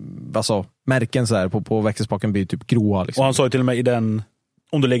märken så här på växelspaken blir typ gråa. Liksom. Och han sa ju till och med i den,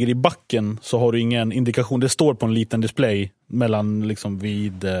 om du lägger i backen så har du ingen indikation. Det står på en liten display mellan liksom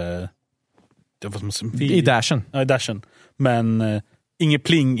vid i dashen. Ja, i dashen. Men inget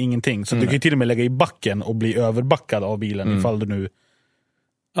pling, ingenting. Så du kan ju till och med lägga i backen och bli överbackad av bilen ifall du nu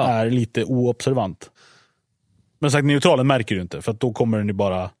är lite oobservant. Men sagt, neutralen märker du inte, för att då kommer den ju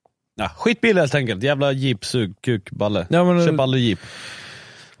bara... Ja, skitbil helt enkelt. Jävla jeep, sug, kuk, balle. Ja, men... Köp aldrig jeep.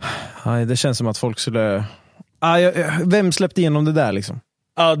 Nej, det känns som att folk skulle... Vem släppte igenom det där liksom?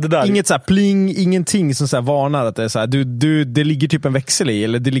 Det där. Inget så här pling, ingenting som så här varnar att det är så här, det ligger typ en växel i,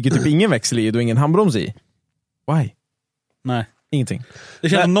 eller det ligger typ ingen växel i och ingen handbroms i. Why? Nej. Ingenting. Det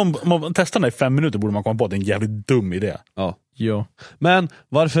känns som om man testar den i 5 minuter borde man komma på att det är en jävligt dum idé. Ja. Men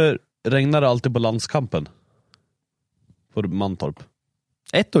varför regnar det alltid på landskampen? På Mantorp.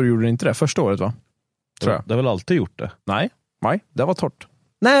 Ett år gjorde det inte det, första året va? Tror jag. Det har väl alltid gjort det? Nej, det var torrt.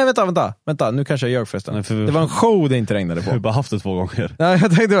 Nej, vänta, nu kanske jag gör förresten. Nej, det var en show det inte regnade på. Vi har bara haft det 2 gånger. Nej,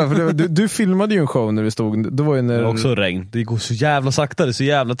 jag tänkte för du filmade ju en show när vi stod. Det var ju när... Det var också regn. Det går så jävla sakta, det är så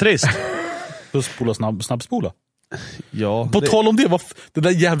jävla trist. Så spola snabbspola. Ja. På tal om det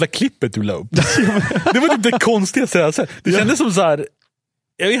där jävla klippet du la upp. Det var typ det konstigaste jag sett. Det kändes som så här,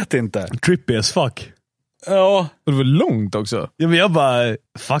 jag vet inte. Trippy as fuck. Ja. Och det var långt också. Ja, men jag bara,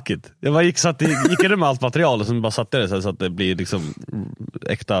 fuck it. Jag bara gick in med allt material och sen bara satte det så att det blir liksom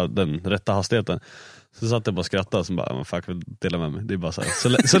äkta, den rätta hastigheten. Så satt jag bara och skrattade och så bara, fuck, jag vill dela med mig. Det är bara så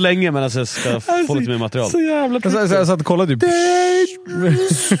här. Så länge men jag ska få lite mer material. Så jävla jag satt och kollade typ.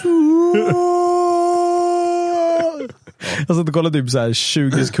 Jag satt och kollade typ så här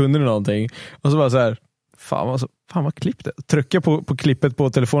 20 sekunder eller någonting. Och så bara så här, fan vad klippt det. Trycker på klippet på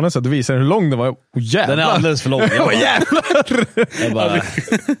telefonen så att det visar hur lång den var. Den är alldeles för lång. Jävlar!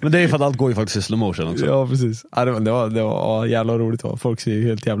 Men det är för att allt går ju faktiskt i slow motion också. Ja, precis. Det var jävla roligt. Folk ser ju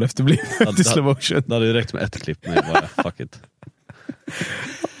helt jävla efterblivna i slow motion. Det hade ju räckt med ett klipp. Men bara, fuck it.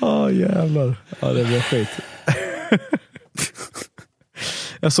 Jävlar. Ja, det blev skit.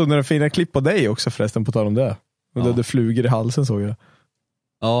 Jag såg några fina klipp på dig också förresten, på tal om det. Och du hade flugor i halsen, såg jag.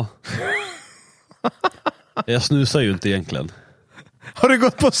 Ja. Jag snusar ju inte egentligen. Har du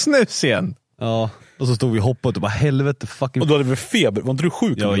gått på snus igen? Ja. Och så stod vi hoppat och bara helvete fucking... Och då hade vi feber, var inte du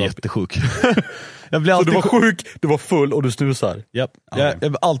sjuk? Jag var jättesjuk. Jag blev alltid... Så du var sjuk, du var full och du snusar? Japp. Jag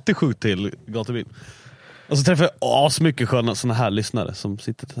blev alltid sjuk till gatubil. Och så träffade jag asmycket sköna såna här lyssnare som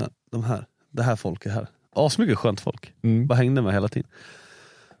sitter det här folket här. Asmycket skönt folk. Bara hängde med hela tiden.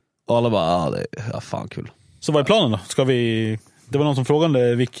 Och alla bara, det är fan kul. Så vad är planen då? Det var någon som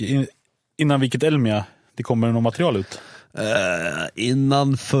frågade innan vilket Elmia det kommer någon material ut?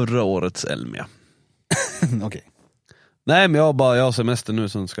 Innan förra årets Elmia. Okej. Nej, men jag har semester nu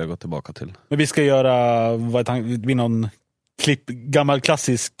som ska jag gå tillbaka till. Men vi ska göra någon gammal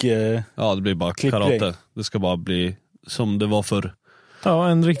klassisk ja, det blir bara karate. Det ska bara bli som det var förr. Ja,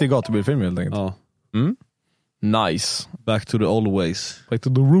 en riktig gatubilfilm helt enkelt. Ja. Nice. Back to the old ways. Back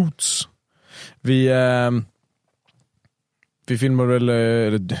to the roots. Vi filmade väl,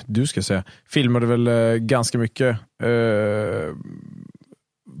 eller du ska säga, filmade väl ganska mycket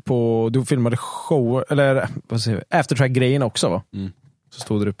du filmade show, eller vad säger vi, aftertrack-grejen också va? Så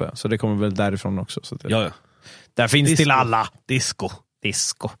stod det uppe, så det kommer väl därifrån också. Så det, ja. Där finns disco. Till alla. Disco.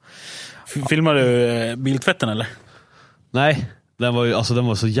 Filmade du biltvätten eller? Nej, den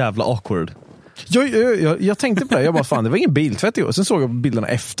var så jävla awkward. Jag tänkte på det, jag bara fan, det var ingen biltvätt i år. Sen såg jag bilderna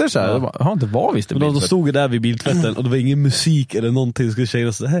efter så här, jag bara, det var visst det biltvätt. Då stod jag där vid biltvätten och det var ingen musik eller någonting, skulle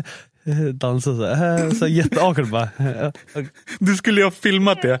tjejerna så här dansa så jätteakert bara. Du skulle ju ha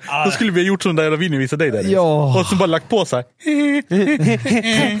filmat det. Då skulle vi ha gjort sån där video och visat dig där. Ja. Och så bara lagt på så här.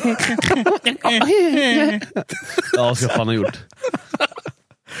 Ja, ska fan ha gjort.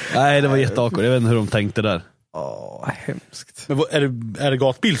 Nej, det var jätteakert. Jag vet inte hur de tänkte där. Hemskt. Men är det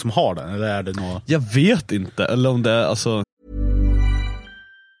gatbil som har den? Eller är det något? Jag vet inte. Eller om det är alltså...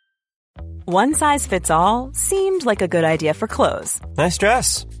 One size fits all seemed like a good idea for clothes. Nice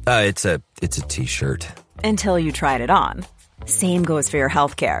dress. It's a t-shirt. Until you tried it on. Same goes for your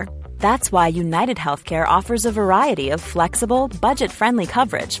healthcare. That's why United Healthcare offers a variety of flexible, budget-friendly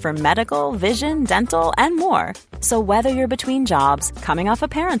coverage for medical, vision, dental, and more. So whether you're between jobs, coming off a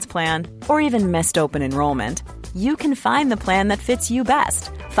parent's plan, or even missed open enrollment, you can find the plan that fits you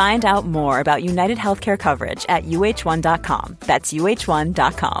best. Find out more about United Healthcare coverage at uh1.com. That's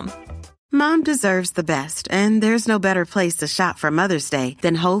uh1.com. Mom deserves the best, and there's no better place to shop for Mother's Day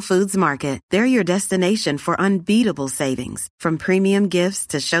than Whole Foods Market. They're your destination for unbeatable savings, from premium gifts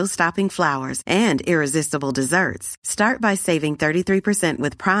to show-stopping flowers and irresistible desserts. Start by saving 33%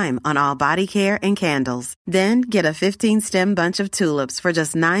 with Prime on all body care and candles. Then get a 15-stem bunch of tulips for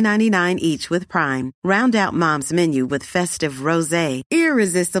just $9.99 each with Prime. Round out Mom's menu with festive rosé,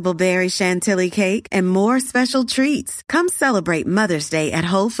 irresistible berry chantilly cake, and more special treats. Come celebrate Mother's Day at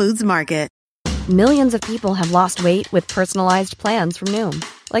Whole Foods Market. Millions of people have lost weight with personalized plans from Noom.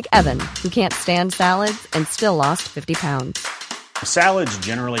 Like Evan, who can't stand salads and still lost 50 pounds. Salads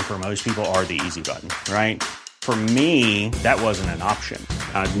generally for most people are the easy button, right? For me, that wasn't an option.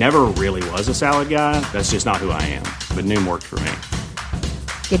 I never really was a salad guy. That's just not who I am. But Noom worked for me.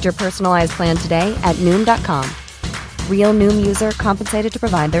 Get your personalized plan today at Noom.com. Real Noom user compensated to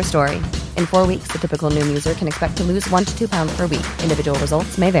provide their story. In 4 weeks, the typical Noom user can expect to lose 1 to 2 pounds per week. Individual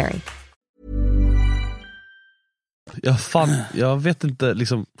results may vary. Jag vet inte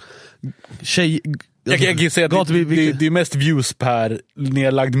liksom jag kan säga att det är mest views per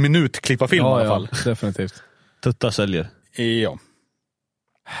nedlagd minut klippa film i alla fall. Definitivt. Tutta säljer. Ja.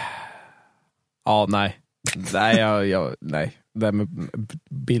 Ja, nej. Nej. Det här med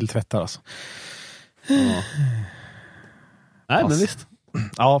bildtvättar alltså. Ja. Nej, men visst.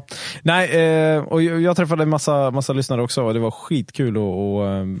 Ja, nej, och jag träffade en massa lyssnare också och det var skitkul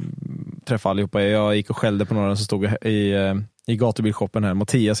att träffa allihopa. Jag gick och skällde på några som stod i gatubilshoppen här.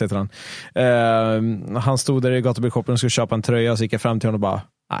 Mattias heter han. Han stod där i gatubilshoppen och skulle köpa en tröja, så gick jag fram till honom och bara,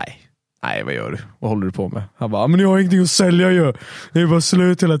 nej, vad gör du? Vad håller du på med? Han bara, men jag har ingenting att sälja ju. Det är bara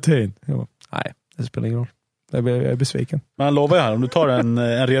slut hela tiden. Jag bara, nej, det spelar ingen roll. Jag är besviken. Men han lovar ju här, om du tar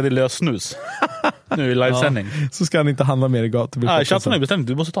en redig lös snus nu i livesändning, så ska han inte handla mer i gatubilshoppen. Nej, chatten har bestämt,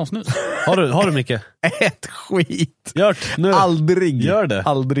 du måste ta en snus. Har du mycket? Ett skit. Gör nu. Aldrig. Gör det.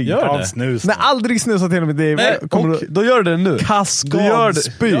 Aldrig. Gör det. Snus. Nej, aldrig snusat till mig. Då gör det nu.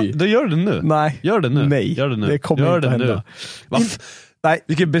 Kaskadspy. Då gör det nu. Nej. Gör det nu. Nej. Gör det nu. Det kommer inte hända. Nej.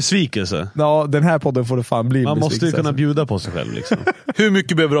 Vilken besvikelse. Ja, den här podden får det fan bli. Man måste ju kunna bjuda på sig själv liksom. Hur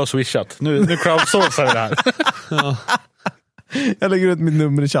mycket behöver du ha swishat? Nu crowdsourcar vi det här. Ja. Jag lägger ut mitt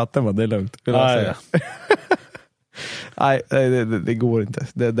nummer i chatten, va? Det är lugnt. Nej, det går inte.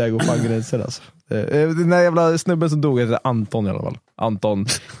 Det där går fan gränser alltså. Den där jävla snubben som dog heter Anton i alla fall. Anton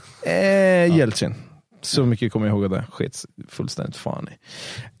Jeltsin. Så mycket kommer jag ihåg det. Skit fullständigt fan i.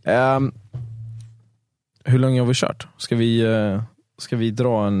 Hur länge har vi kört? Ska vi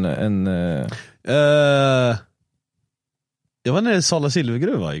dra en jag var nere i Sala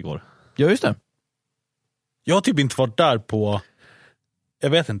Silvergruva igår. Ja, just det. Jag har typ inte varit där på, jag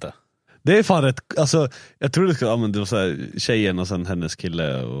vet inte. Det är fan rätt, alltså jag tror det ska använda det så här, tjejen och sen hennes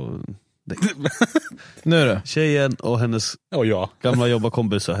kille och nu är det tjejen och hennes gamla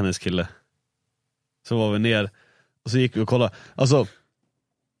jobbarkompis och hennes kille. Så var vi ner och så gick vi och kollade. Alltså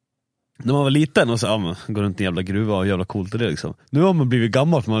när man var liten och så går runt i en jävla gruva och jävla coolt är det liksom. Nu har man blivit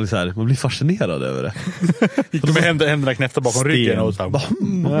gammal för man blir fascinerad över det. Gick med händerna knäppta bakom ryggen och så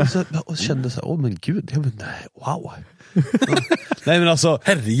och kände så här, men gud, wow. Nej men alltså,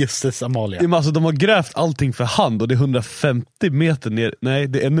 herrejösses Amalia. Alltså de har grävt allting för hand och det är 150 meter ner. Nej,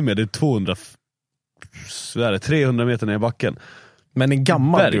 det är ännu mer, det är 300 meter ner i backen. Men en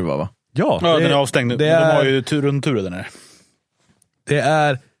gammal gruva, va? Ja, den är avstängd. De har ju rundturer den här.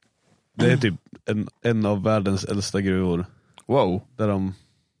 Det är typ en av världens äldsta gruvor. Wow. Där de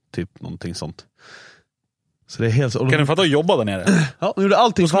typ någonting sånt. Så det är helt... Kan du fatta att jobba där nere? Ja, de gjorde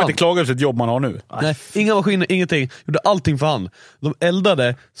allting för hand. Inte klaga över sitt jobb man har nu. Nej, inga maskiner, ingenting. Gjorde allting för hand. De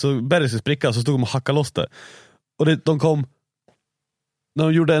eldade, så bergade sig spricka, så stod de och hackade loss det. Och de kom... När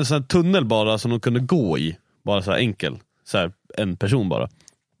de gjorde en sån här tunnel bara som de kunde gå i. Bara så här enkel. Så här, en person bara.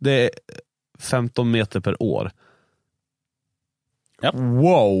 Det är 15 meter per år. Ja.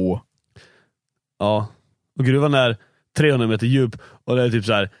 Wow. Ja. Och gruvan är 300 meter djup. Och det är typ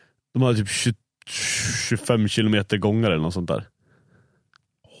så här. De har typ 25 kilometer gångar eller något sånt där.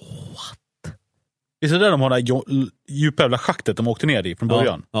 What? Visst är det där de har det djupa jävla schaktet de åkte ner i från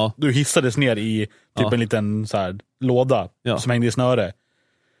början? Ja. Du hissades ner i typ en liten så här låda som hängde i snöre.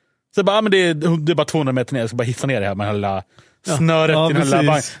 Så bara, men det är bara 200 meter ner. Jag ska bara hissa ner det här med hela snöret i den här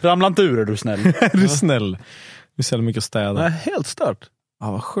vagn. Ramla inte ur, är du snäll. Är du snäll? Vi säljer mycket städer. Nej, helt stört.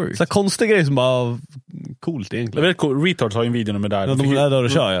 Ja, vad sjukt. Så konstig grej som bara coolt egentligen. Jag vet cool. Retards har ju en video med där. Ja, de är där och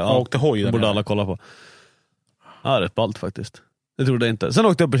kör, ja. Åkte hoj. Det borde alla kolla på. Ja, rätt ballt faktiskt. Det trodde jag inte. Sen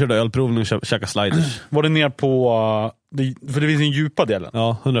åkte jag upp och körde ölprovning och käkade sliders. Var det ner på... för det finns en djupa delen.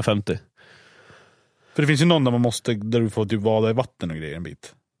 Ja, 150. För det finns ju någon där du får typ vada i vatten och grejer en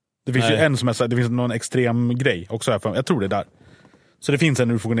bit. Det finns ju en som är så här, det finns någon extrem grej också här. Jag tror det är där. Så det finns en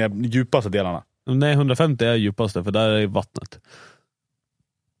när du får gå ner djupaste delarna? Nej, 150 är djupaste, för där är vattnet.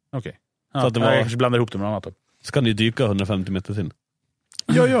 Okej. Så Ja, att det jag var... kanske blandar ihop det med något annat. Så kan du dyka 150 meter in.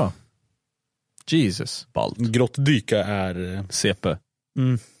 Ja. Jesus. Ballt. Grottdyka är... CP.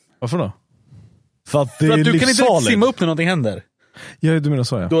 Varför då? För att det För är att du kan inte livsfarligt. simma upp när någonting händer. Ja, du menar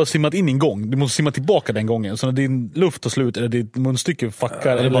så, ja. Du har simmat in en gång, du måste simma tillbaka den gången. Så när din luft tar slut eller ditt munstycke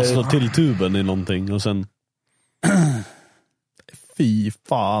fuckar Eller bara slå eller... till tuben i någonting och sen... Fy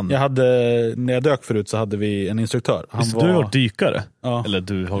fan. Jag hade, när jag dök förut så hade vi en instruktör. Visst, du har dykare? Ja. Eller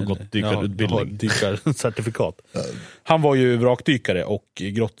du har gått dykarutbildning? Ja, jag har dykarcertifikat. Han var ju vrakdykare och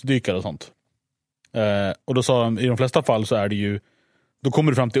grottdykare och sånt. Och då sa han, i de flesta fall så är det ju, då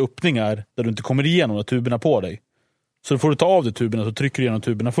kommer du fram till öppningar där du inte kommer igenom de tuberna på dig. Så då får du ta av dig tuberna, så trycker du igenom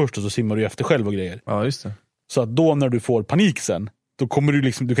tuberna först och så simmar du efter själv och grejer. Ja, just det. Så att då när du får panik sen, då kommer du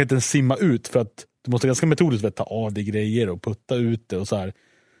liksom, du kan inte ens simma ut för att du måste ganska metodiskt vet, ta av dig grejer och putta ut det och så här.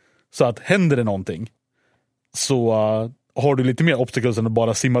 Så att händer det någonting så har du lite mer obstacles än att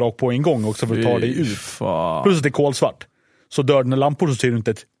bara simma rakt på en gång också för att ta dig ut. Fan. Plus att det är kolsvart. Så dör dina lampor så ser du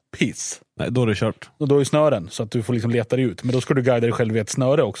inte ett piss. Nej, då är det kört. Och då är snören så att du får liksom leta dig ut. Men då ska du guida dig själv i ett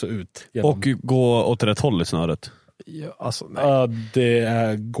snöre också ut. Genom. Och gå åt rätt håll i snöret. Ja, alltså, nej.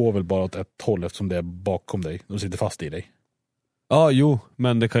 Det går väl bara åt ett håll eftersom det är bakom dig. De sitter fast i dig. Ja, jo,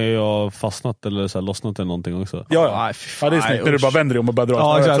 men det kan ju ha fastnat eller så här, lossnat eller någonting också. Ja, Nej, fy fan. det är snyggt när du bara vänder dig om och börjar dra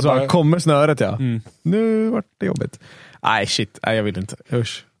Ja, snöret, exakt. så Så bara- kommer snöret, ja. Mm. Nu vart det jobbigt. Nej, shit. Nej, jag vill inte.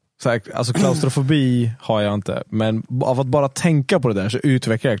 Usch. Så här, alltså klaustrofobi har jag inte. Men av att bara tänka på det där så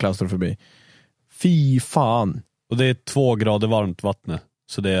utvecklar jag klaustrofobi. Fy fan. Och det är 2 grader varmt vatten.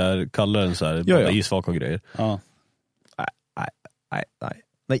 Så det är kallare än så här, Ja, ja. isvak och grejer. Ja.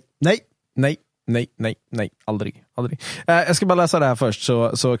 Nej. Aldrig. Jag ska bara läsa det här först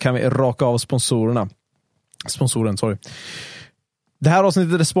så kan vi raka av sponsoren, sorry. Det här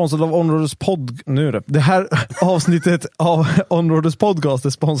avsnittet är sponsrat av Onroaders Det här avsnittet av Onroaders podcast är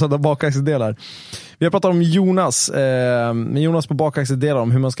sponsrat av Bakaxeldelar. Vi har pratat om med Jonas på Bakaxeldelar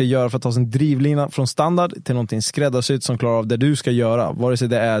om hur man ska göra för att ta sin drivlina från standard till någonting skräddarsytt som klarar av det du ska göra. Vare sig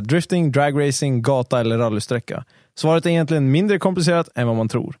det är drifting, dragracing, gata eller rallysträcka. Svaret är egentligen mindre komplicerat än vad man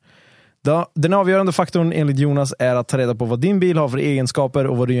tror. Den avgörande faktorn enligt Jonas är att ta reda på vad din bil har för egenskaper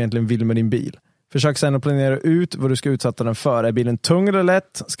och vad du egentligen vill med din bil. Försök sedan att planera ut vad du ska utsätta den för. Är bilen tung eller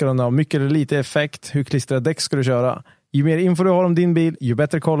lätt? Ska den ha mycket eller lite effekt? Hur klistrade däck ska du köra? Ju mer info du har om din bil, ju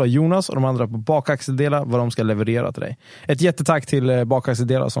bättre kollar Jonas och de andra på Bakaxeldelar vad de ska leverera till dig. Ett jättetack till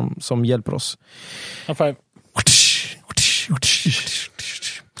Bakaxeldelar som hjälper oss. High five.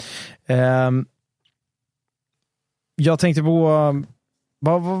 Jag tänkte på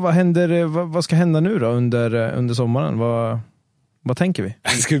vad händer, vad ska hända nu då under sommaren? Vad tänker vi? Det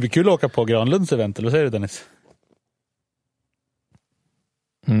skulle bli kul att åka på Granlunds event, eller vad säger du, Dennis?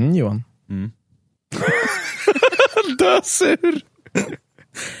 Johan. Dösur!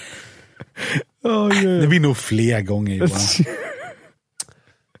 Det blir nog fler gånger, Johan.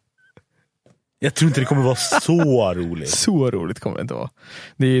 Jag tror inte det kommer vara så roligt. Så roligt kommer det inte vara.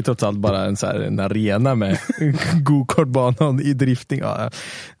 Det är ju trots allt bara en arena med go-kartbanan i drifting. Ja,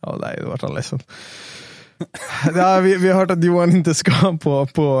 nej, det vart han ledsen. Ja, vi har hört att Johan inte ska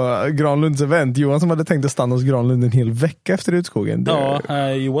på Granlunds event. Johan som hade tänkt att stanna hos Granlund en hel vecka efter utskogen.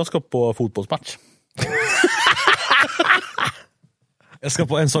 Johan ska på fotbollsmatch. Jag ska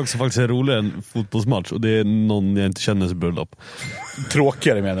på en sak som faktiskt är roligare än fotbollsmatch, och det är någon jag inte känner bröllop.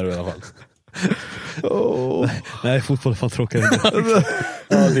 Tråkigare menar du i alla fall? Nej, fotboll är fan tråkigare.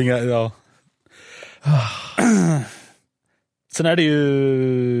 Ja. Sen är det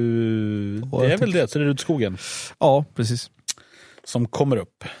ju... Det är väl det, så det är Rudskogen. Ja, precis. Som kommer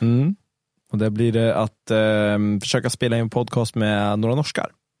upp. Och där blir det att försöka spela in en podcast med några norskar,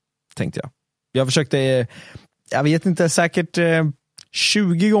 tänkte jag. Jag försökte, jag vet inte, säkert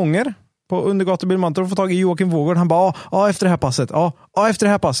 20 gånger på undergatubilmantor och få tag i Joakim Vågård. Han bara, efter det här passet. Efter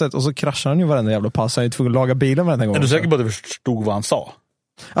det här passet. Och så kraschar han ju varenda jävla pass. Han är tvungen att laga bilen varenda gång. Är du säker på att du förstod vad han sa?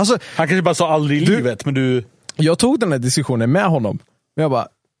 Alltså, han kanske bara sa aldrig i livet, men du... Jag tog den här diskussionen med honom. Men jag bara,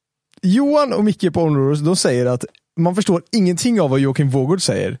 Johan och Micke på Onroaders, de säger att man förstår ingenting av vad Joakim Vågård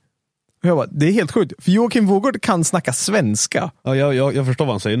säger. Och jag bara, det är helt sjukt. För Joakim Vågård kan snacka svenska. Ja, jag förstår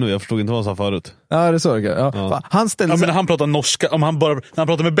vad han säger nu. Jag förstod inte vad han sa förut. Ja, det är så. Ja. Han ställde men han pratar norska. När han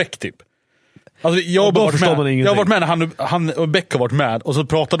pratar med Beck typ. Alltså, jag har varit med när han och Beck har varit med. Och så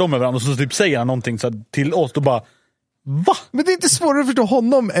pratar de med varandra och så typ säger han någonting så här, till oss. Då bara, va? Men det är inte svårare att förstå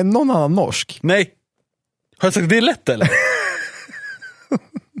honom än någon annan norsk. Nej. Har jag sagt det är lätt eller?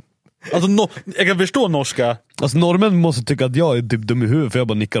 Alltså, jag kan förstå norska. Alltså norrmän måste tycka att jag är typ dum i huvudet, för jag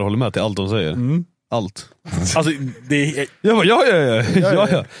bara nickar och håller med till allt de säger. Allt. Alltså, det är...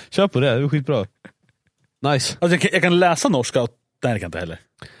 Ja. Kör på det är skitbra. Nice. Alltså, jag kan läsa norska. Nej, det kan jag inte heller.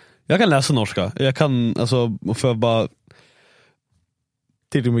 Jag kan läsa norska. Jag kan, alltså, för bara...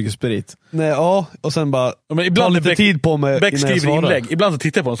 Tillräckligt mycket sprit. Nej, ja, och sen bara men ibland ta lite tid på mig. Beck skriver inlägg. Ibland så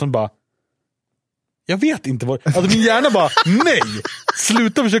tittar jag på dem som bara... Jag vet inte vad... Alltså min hjärna bara, nej!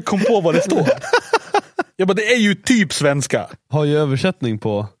 Sluta försöka komma på vad det står. Jag bara, det är ju typ svenska. Har ju översättning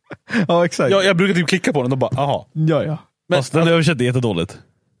på... Ja, exakt. Jag brukar typ klicka på den och bara, aha. Ja. Men fast den översätter jättedåligt.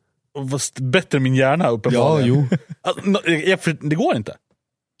 Fast bättre än min hjärna uppenbarligen. Ja, alltså, det går inte.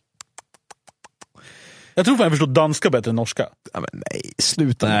 Jag tror fan jag förstår danska bättre än norska. Ja, men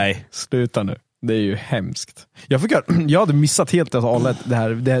nej, sluta nu. Det är ju hemskt. Jag hade missat helt att hållet det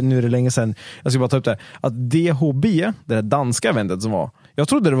här, nu är det länge sedan. Jag ska bara ta upp det här. Att DHB, det här danska eventet som var, jag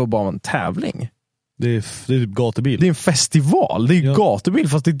trodde det var bara en tävling. Det är typ gatubil. Det är en festival, det är gatubil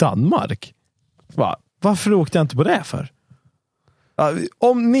fast i Danmark. Varför åkte jag inte på det för?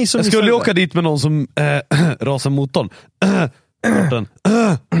 Om ni som jag skulle åka dit med någon som rasar motorn.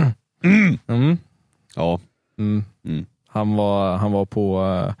 Ja. Han var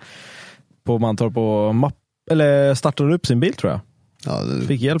på Mantorp och eller startade upp sin bil tror jag. Ja,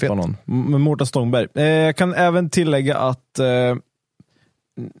 fick hjälp av någon med Mårten Stångberg. Jag kan även tillägga att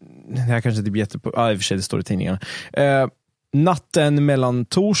jag kanske inte blir i och för sig det står i tidningarna. Natten mellan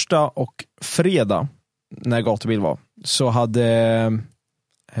torsdag och fredag när gatubil var så hade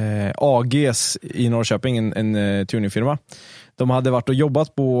AGs i Norrköping en tuningfirma. De hade varit och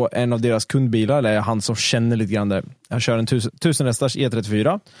jobbat på en av deras kundbilar, eller han som känner lite grann det. Jag kör en 1000 hästars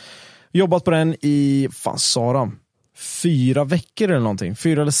E34. Jobbat på den i, 4 veckor eller någonting.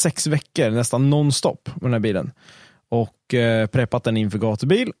 4 eller 6 veckor, nästan nonstop med den här bilen. Och preppat den inför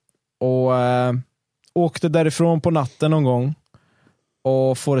gatubil. Och åkte därifrån på natten någon gång.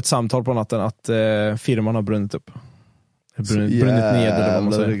 Och får ett samtal på natten att firman har brunnit upp. Brunnit ned eller vad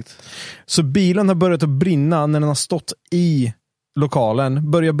man säger. Så bilen har börjat att brinna när den har stått i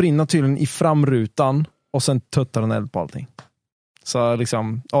lokalen. Börjar brinna tydligen i framrutan. Och sen tuttar den eld på allting. Så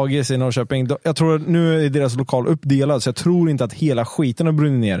liksom AGS i Norrköping, jag tror nu är deras lokal uppdelad så jag tror inte att hela skiten har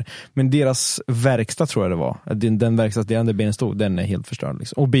brunnit ner. Men deras verkstad tror jag det var. Den verkstadsdelen där bilen stod, den är helt förstörd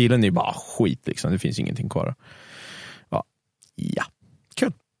liksom. Och bilen är bara skit liksom, det finns ingenting kvar. Ja.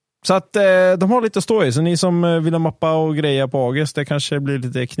 Kul. Så att de har lite att stå i. Så ni som vill mappa och greja på AGS, det kanske blir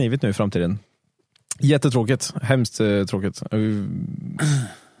lite knivigt nu i framtiden. Jättetråkigt. Hemskt tråkigt.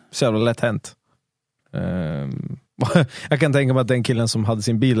 Så jävla lätt hänt. Jag kan tänka mig att den killen som hade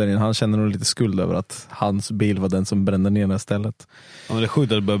sin bil där inne, han känner nog lite skuld över att hans bil var den som brände ner det stället. Ja, men det är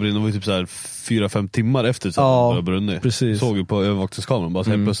sjukt att det började brinna. Det var ju typ så här 4-5 timmar efter så att det började brinna. Precis. Såg ju på övervakningskameran bara så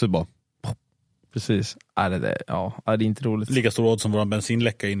här plötsligt bara. Precis. Det är inte roligt. Lika stor odds som vår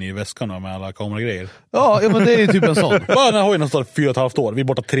bensinläcka inne i väskan med alla kameragrejer. Ja, men det är ju typ en sån. Bara den hojen har stått 4,5 år. Vi är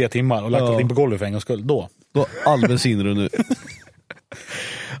borta 3 timmar och lagt allt in på golvet för en gångs skull. Då all bensin runt nu.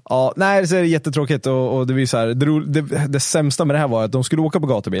 Ja, nej, det är jättetråkigt och det blir så här, det sämsta med det här var att de skulle åka på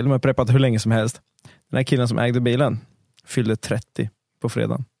gatubil, de har preppat hur länge som helst. Den här killen som ägde bilen fyllde 30 på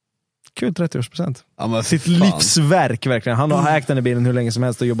fredagen. Kul 30-årspresent. Ja, sitt livsverk verkligen. Han har ägt den här bilen hur länge som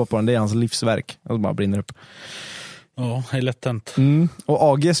helst och jobbat på den. Det är hans livsverk. Och bara brinner upp. Ja, det är lätt hänt.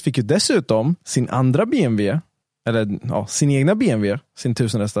 Och AGS fick ju dessutom sin andra BMW, eller sin egna BMW, sin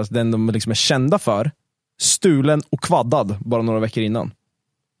 1000 hästars, den de liksom är kända för, stulen och kvaddad bara några veckor innan.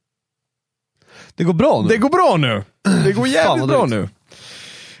 Det går bra nu. Det går bra nu. Det går jävligt bra nu.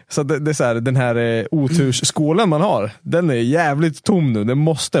 Så det är så här, den här otursskålen man har, den är jävligt tom nu. Den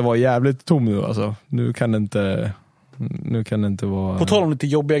måste vara jävligt tom nu alltså. Nu kan det inte vara... På tal om lite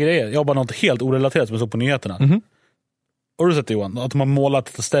jobbiga grejer. Jag har bara något helt orelaterat som jag såg på nyheterna. Har du sett det, Johan? Att de har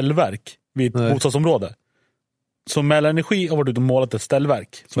målat ett ställverk vid ett bostadsområde. Så Mälarenergi har varit ute och målat ett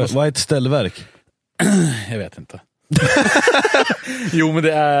ställverk. Vad är ett ställverk? Jag vet inte. Jo, men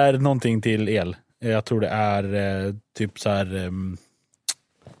det är någonting till el. Jag tror det är typ så här...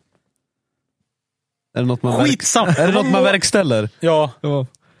 Är det något man är det något man verkställer? Ja.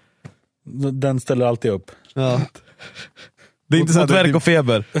 Den ställer alltid upp. Ja. Det är inte så mot verk och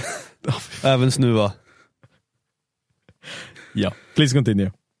feber. Även snuva. Ja, please continue.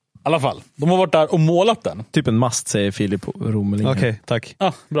 I alla fall, de har varit där och målat den. Typ en mast, säger Filip Romeling. Okej, tack.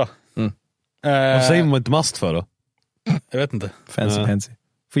 Ja, bra. Vad säger man inte mast för då? Jag vet inte. Fancy.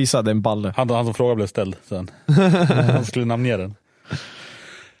 Får det är en balle. Han som fråga blev ställd sen. Han skulle namnge den.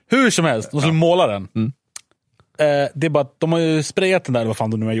 Hur som helst, de skulle måla den. Det är bara att de har ju sprayat den där, vad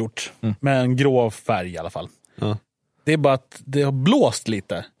fan de nu har gjort. Med en grå färg i alla fall. Ja. Det är bara att det har blåst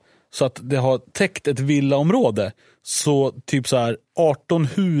lite. så att det har täckt ett villaområde. Så typ så här 18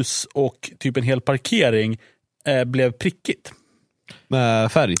 hus och typ en hel parkering blev prickigt.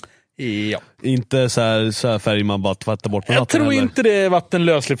 Med färg? Ja. Inte så här färg man bara tvättar bort på Jag natten, tror eller? inte det är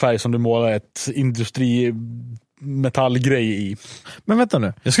vattenlöslig färg som du målar ett industrimetallgrej i. Men vänta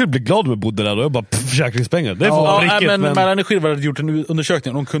nu. Jag skulle bli glad om jag bodde där och jag bara försäkringspengar. Det får riktigt, men Energi hade gjort en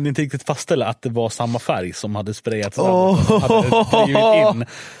undersökning och de kunde inte riktigt fastställa att det var samma färg som hade sprayats hade drivit in.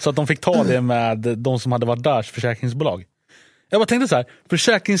 Så att de fick ta det med de som hade varit där försäkringsbolag. Jag bara tänkte så här,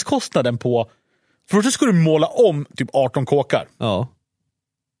 försäkringskostnaden på först så ska du måla om typ 18 kåkar. Ja.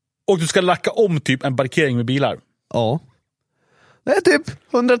 Och du ska lacka om typ en parkering med bilar. Ja. Det är typ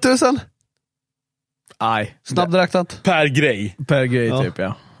 100 000. Aj. Snabbräknat. Per grej. Per grej typ,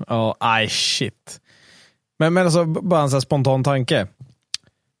 ja. Ja, aj shit. Men alltså, bara en sån här spontan tanke.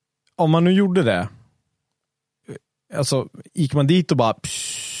 Om man nu gjorde det, alltså gick man dit och bara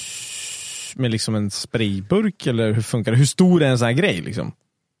med liksom en sprayburk, eller hur funkar det? Hur stor är en sån här grej liksom?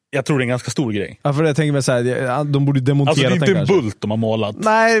 Jag tror det är en ganska stor grej. Ja, för jag tänker mig så här, de borde demontera den. Alltså det är inte en bult de har målat.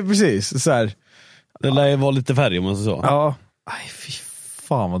 Nej, precis. Så här. Det lär vara lite färg om man så. Ja. Aj, fy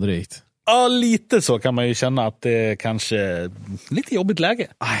fan vad drygt. Ja, lite så kan man ju känna att det kanske är lite jobbigt läge.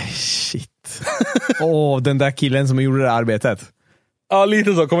 Aj, shit. Den där killen som gjorde det arbetet. Ja,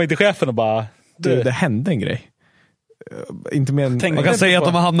 lite så. Kommer inte chefen och bara... Det hände en grej. Inte mer än... Man kan säga att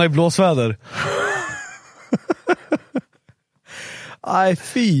de har hamnat i blåsväder. Aj,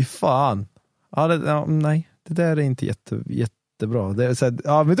 fy fan. Nej, det där är inte jättebra. Det är så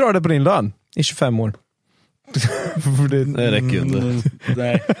här, vi drar det på din lön i 25 år. Det räcker ju inte.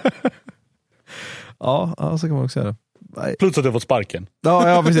 Nej. Ja, så kan man också säga det. Plus att du har fått sparken.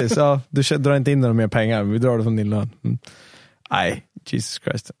 Ja, precis. Ja, du drar inte in några mer pengar, men vi drar det från din lön. Nej, Jesus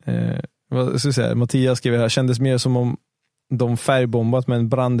Christ. Vad ska jag säga? Mattias skriver här, kändes mer som om de färgbombat med en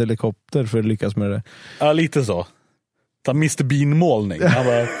brandhelikopter för att lyckas med det. Ja, lite så. Ta Mr. Bean-målning. Han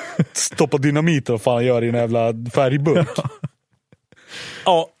bara stoppar dynamit och fan gör i en jävla färgburk.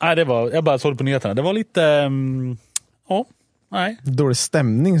 Ja, det var, jag bara såg det på nyheterna. Det var lite, nej. Dålig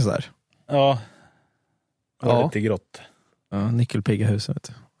stämning så där. Ja. Det var lite grått. Ja, nyckelpigga huset, vet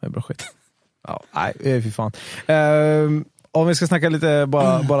du. Det är bra skit. Ja, nej, fy fan. Om vi ska snacka lite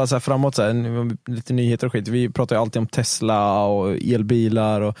bara så här framåt så här, lite nyheter och skit. Vi pratar ju alltid om Tesla och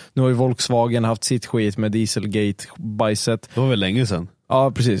elbilar och nu har ju Volkswagen haft sitt skit med Dieselgate-bajset. Det var väl länge sedan.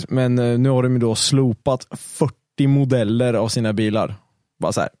 Ja, precis. Men nu har de ju då slopat 40 modeller av sina bilar.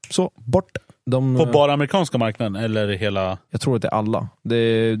 Bara så här, så bort. På bara amerikanska marknaden eller hela? Jag tror att det är alla. Det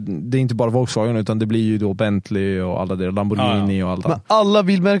är inte bara Volkswagen utan det blir ju då Bentley och alla det, Lamborghini och allt. Men alla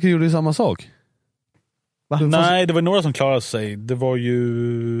bilmärken gjorde ju samma sak. Va? Nej, det var några som klarade sig. Det var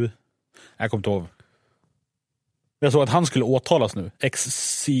ju... Jag kommer inte ihåg. Jag såg att han skulle åtalas nu.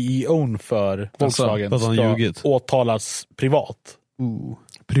 Ex-CEOn för Volkswagen ska åtalas privat.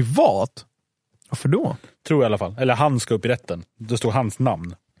 Privat? Varför då? Tror jag i alla fall. Eller han ska upp i rätten. Det står hans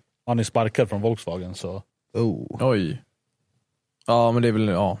namn. Han är sparkad från Volkswagen så... Oj. Ja, men det är väl...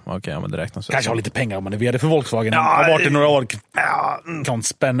 Ja, okej, men det räknas. Kanske har lite pengar om man är vd för Volkswagen. Har varit i några år. Kan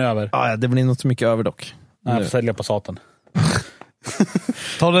spänna över. Ja, det blir inte så mycket över dock. Nej, jag får sälja på Satan.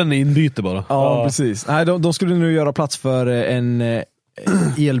 Ta den inbyte bara. Ja, precis. Nej, de skulle nu göra plats för en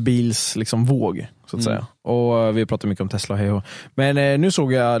elbils liksom våg, så att säga. Och vi pratar mycket om Tesla, hej och. Men nu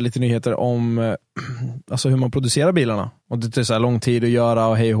såg jag lite nyheter om alltså hur man producerar bilarna. Och det tar så här lång tid att göra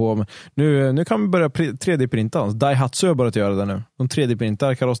och hej och. Nu kan vi börja 3D-printa. Daihatsu har börjat göra det nu. De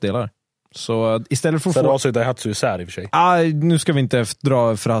 3D-printar karossdelar. Så istället för att få... Så Daihatsu isär i och för sig. Nu ska vi inte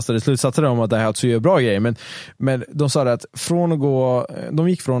dra förhastade slutsatser om att Daihatsu gör bra grejer. Men de sa det att de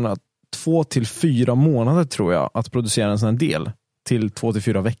gick från att 2 till 4 månader tror jag att producera en sån här del till 2 till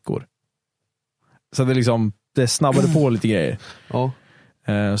 4 veckor. Så det snabbade på lite grejer. Ja.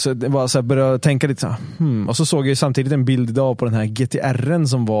 Så det var så här, började tänka lite så här, och så såg jag samtidigt en bild idag på den här GTR:en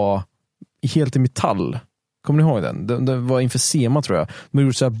som var helt i metall. Kommer ni ihåg den? Det var inför SEMA tror jag. De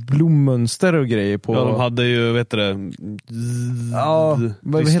gjorde så här blommönster och grejer på. Ja, de hade ju, vet du det?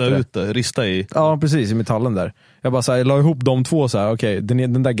 Rista i. Ja, precis, i metallen där. Jag bara så här, jag la ihop de två så här, okej,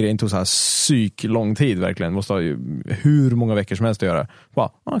 den där grejen tog så här psyk lång tid verkligen. Måste ha ju hur många veckor som helst att göra. Bara,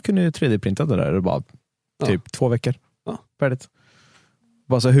 jag kunde ju 3D-printa det där. Det bara typ 2 veckor. Ja, färdigt.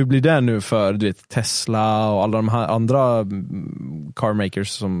 Bara så här, hur blir det nu för du vet, Tesla och alla de här andra carmakers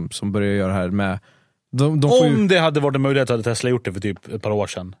som börjar göra här med Om det hade varit en möjlighet hade Tesla gjort det för typ ett par år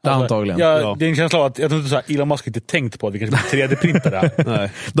sedan. Antagligen. Det är en känsla av att jag tror inte så här, Elon Musk inte tänkt på att vi kanske blir 3D-printar här.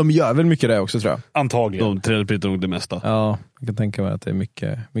 Nej. De gör väl mycket det också, tror jag. Antagligen. De 3D-printar nog det mesta. Ja, jag kan tänka mig att det är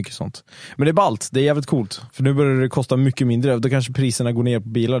mycket sånt. Men det är ballt, det är jävligt coolt. För nu börjar det kosta mycket mindre. Då kanske priserna går ner på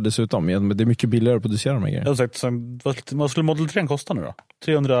bilar dessutom. Men det är mycket billigare att producera de här grejerna. Jag har sagt, vad skulle Model 3 kosta nu då?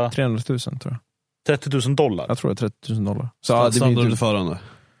 300 000 tror jag. $30,000. Jag tror det är $30,000. Så det blir inte förande.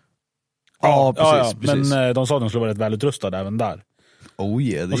 Ja, precis. Men de sa att de skulle vara rätt välutrustade även där. Oh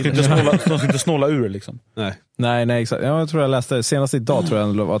yeah, de ska inte snåla ur liksom. Nej, exakt. Jag tror jag läste senast idag, tror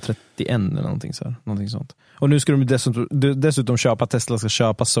jag det var 31 eller någonting sånt. Och nu ska de dessutom köpa, Tesla ska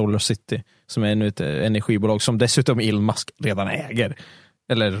köpa Solar City, som är ännu ett energibolag som dessutom Elon Musk redan äger.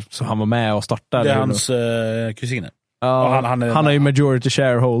 Eller så han var med och startade. Det är hans kusiner. Ja, han är ju majority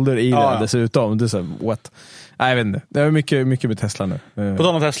shareholder i det dessutom. Det är så, what? Nej, jag vet inte. Det är mycket med Tesla nu. På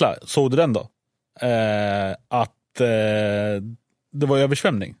tal om Tesla, såg du den då? Att det var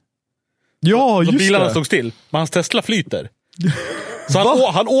översvämning. Ja, just det. Bilarna stod still, men hans Tesla flyter.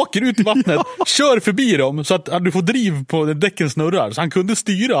 Så han åker ut i vattnet, kör förbi dem så att du får driv på däcken snurrar. Så han kunde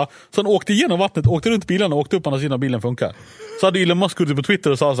styra, så han åkte igenom vattnet, åkte runt bilarna och åkte upp på andra sidan av bilen funkar. Så hade Elon Musk gått ut på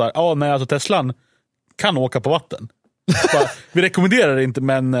Twitter och sa så här: nej, alltså Teslan kan åka på vatten. Vi rekommenderar det inte,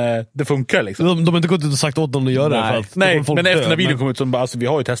 men det funkar liksom. De har inte gått ut och sagt åt dem att göra det. För att nej, men efter när videon kom ut så bara, alltså, vi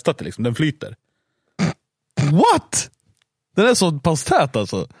har ju testat det liksom, den flyter. What? Den är så pass tät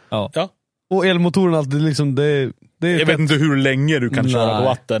alltså. Ja. Och elmotorn alltid liksom, det är jag vet inte hur länge du kan köra på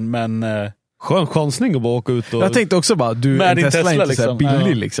vatten, men skön chansning att bara åka ut och... Jag tänkte också bara, en Tesla är inte liksom så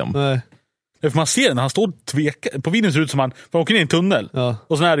billig liksom. Nej. För man ser när han står på videon ser det ut som han åker ner i en tunnel.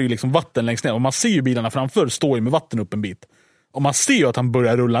 Och sen är det ju liksom vatten längst ner. Och man ser ju bilarna framför står ju med vatten upp en bit. Och man ser ju att han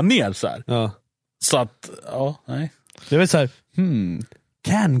börjar rulla ner så här. Så att, nej. Jag vet så här,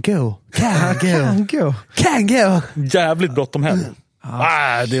 can go. Jävligt bråttom hem.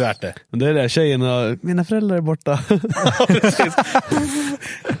 Det är värt det. Det är där tjejerna, mina föräldrar är borta.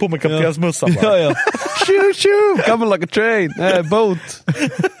 På med kaptensmössan bara. Ja. Shoo, coming like a train. Boat.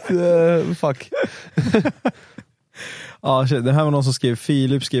 Fuck. Det här var någon som skrev,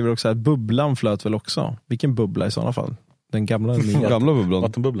 Filip skriver också att bubblan flöt väl också. Vilken bubbla i sådana fall? Den gamla bubblan.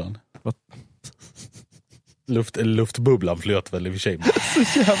 Vattenbubblan. Luftbubblan flöt väl i och för sig.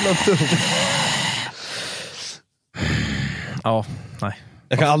 Så jävla dumt. Ja, nej.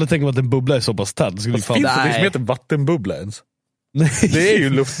 Jag kan aldrig tänka mig att en bubbla är så pass tät. Det finns det som heter vattenbubbla ens? Nej. Det är ju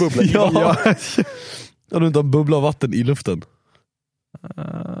luftbubbla. Ja. Du inte har bubbla av vatten i luften.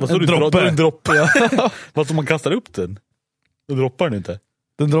 Vad står du? En droppe. Vad som man kastar upp den? Då droppar den inte.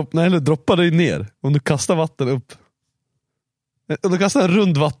 Den droppar dig ner. Om du kastar vatten upp. Om du kastar en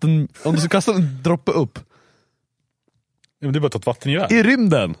rund vatten. Om du kastar en droppe upp. Ja, men det är bara ett vattengevär. I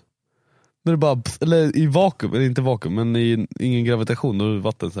rymden. När det bara, eller i vakuum, eller inte vakuum, men i ingen gravitation, då är det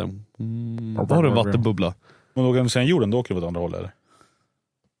vatten så här. Då har du en vattenbubbla. Men då kan du säga jorden, då åker det åt andra hållet eller?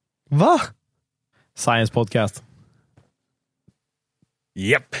 Va? Science podcast.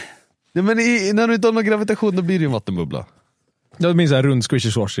 Japp. Ja, men när du inte har någon gravitation, då blir det ju en vattenbubbla. Jag minns en rund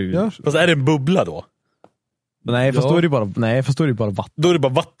squishy swashy. Ja. Fast är det en bubbla då? Nej, fast då är det bara vatten. Då är det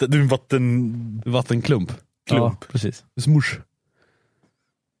bara vatten, du är en vattenklump. Ja, precis. Smush.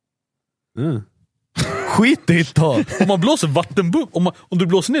 Skit i då. Om man blåser vattenbubbla, om du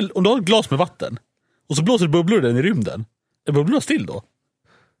blåser ner, om du har ett glas med vatten och så blåser bubblor den i rymden, är bubblorna still då?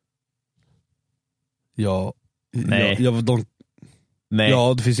 Ja. Nej. Nej.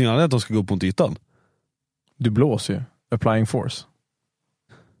 Ja, det finns ingen anledning att de ska gå upp mot ytan. Du blåser ju. Applying force.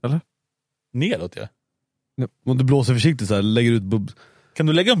 Eller? Nedåt, ja. Om du blåser försiktigt så här, lägger ut Kan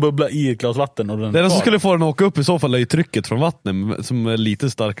du lägga en bubbla i ett glas vatten? Och den det som skulle få den att åka upp i så fall är ju trycket från vattnet som är lite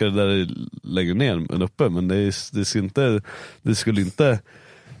starkare där det lägger ner än uppe. Men det skulle inte.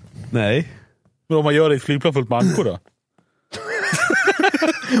 Nej. Men om man gör det i ett flygplan fullt med ankor då?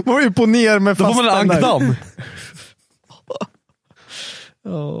 Man är ju på ner med fast. Då får man en ankdamm.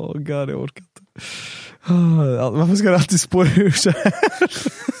 God, jag orkar inte. Varför ska det alltid spåra ur så här?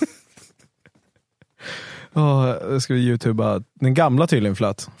 Jag ska YouTubea den gamla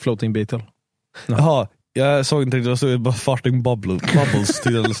tydligen Floating Beetle. Jaha, jag såg inte riktigt, det stod bara farting bubbles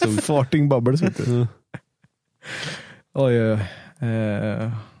tydligen det stod. Farting bubbles vet du. Oj.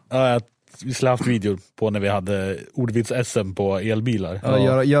 Vi skulle haft video på när vi hade ordvits-SM på elbilar.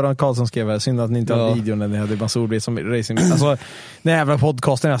 Ja. Göran Karlsson skrev här, synd att ni inte hade video när ni hade massa ordvits som racing. Alltså, den jävla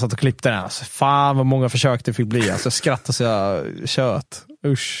podcasten jag satt och klippte den. Alltså, fan vad många försök det fick bli. Alltså, jag skrattade så jag kött.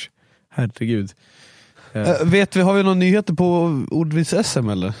 Usch, herregud. Vet vi, har vi några nyheter på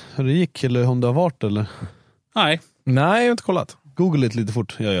ordvits-SM eller? Hur det gick eller om det har varit eller? Nej, jag har inte kollat. Google lite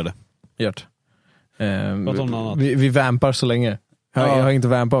fort, jag gör det. Gjort. Vi vampar så länge. Jag har inte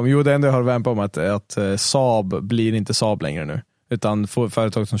vampat om. Jo, det enda jag har vampat om att Saab blir inte Saab längre nu. Utan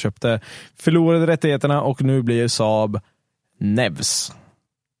företag som köpte förlorade rättigheterna och nu blir Saab Nevs.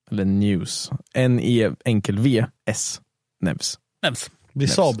 Eller News. N-E-V-S. Nevs. Blir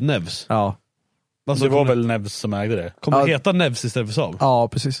Saab Nevs? Ja. Alltså, det var väl Nevs som ägde det? Kommer det heta Nevs istället för Saab? Ja,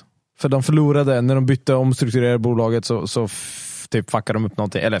 precis. För de förlorade, när de bytte omstrukturerade bolaget så typ fuckade de upp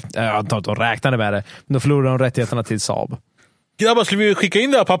någonting. Eller jag antar att de räknade med det. Men då förlorade de rättigheterna till Saab. Grabbar, skulle vi skicka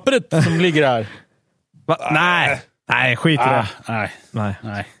in det här pappret som ligger här? Nej, skit i det.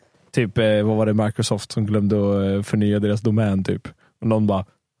 Nej. Typ, vad var det, Microsoft som glömde att förnya deras domän typ. Och någon bara,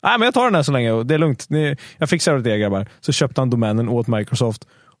 nej men jag tar den här så länge, det är lugnt. Jag fixar det grabbar. Så köpte han domänen åt Microsoft.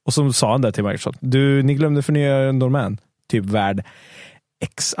 Och så sa han det till Microsoft. Ni glömde förnya en domän. Typ värd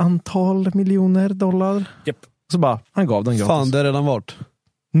x antal miljoner dollar. Yep. Så bara, han gav den gratis. Fan, det är redan varit.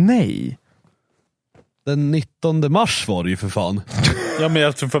 Nej. Den 19 mars var det ju för fan. Ja, men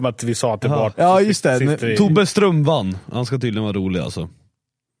jag tror för mig att vi sa att det var... Ja, just det. Tobbe Ström vann. Han ska tydligen vara rolig alltså.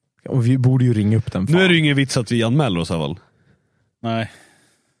 Och vi borde ju ringa upp den. Nu är det ju ingen vits att vi anmäler oss i alla fall. Nej.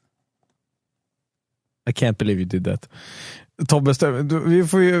 I can't believe you did that. Tobbe Ström, vi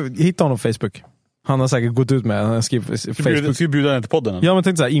får ju hitta honom på Facebook. Han har säkert gått ut med, han har skrivit Facebook. Ska vi bjuda den till podden? Eller? Ja, men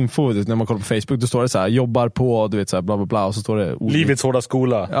tänkte så här, info när man kollar på Facebook, då står det så här, jobbar på, du vet så här, bla bla bla, och så står det Livets hårda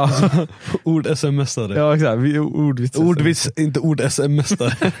skola. Ja. Ord-sms-are. Ja, exakt. Ordvits, inte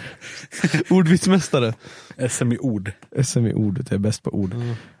ord-sms-are. Ordvitsmästare. SM i ord. SM i ord, det är bäst på ord.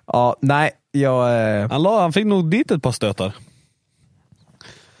 Ja, nej, han fick nog dit ett par stötar.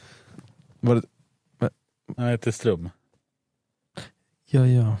 Var det... Han heter Ström.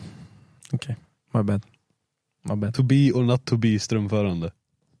 Ja. Okej. My bad. To be or not to be strömförande.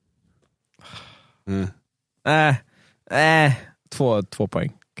 Två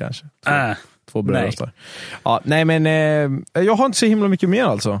poäng kanske. Två brödraspar. Ja, nej men jag har inte så himla mycket mer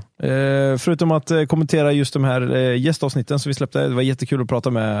alltså. Förutom att kommentera just de här gästavsnitten som vi släppte. Det var jättekul att prata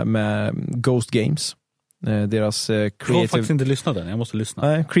med Ghost Games. Deras creative... Jag har faktiskt inte lyssnat än, jag måste lyssna.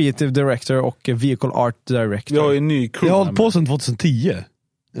 Nej, creative director och vehicle art director. Jag är en ny crew. Jag har hållit på sedan 2010.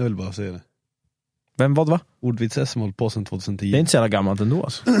 Jag vill bara säga det. Vem vad va? Ordvits-SM har hållit på sedan 2010. Det är inte så jävla gammalt ändå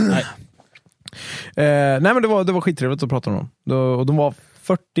alltså. Nej. Nej men det var skittrevligt att prata med dem. Och de var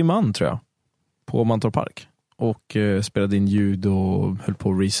 40 man tror jag på Mantorp Park. Och spelade in ljud och höll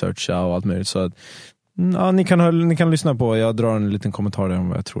på att researcha och allt möjligt. Så att, ja, ni kan lyssna på. Jag drar en liten kommentar där om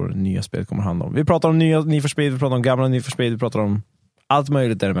vad jag tror nya spelet kommer handla om. Vi pratar om nya Need for Speed, vi pratar om gamla Need for Speed, vi pratar om allt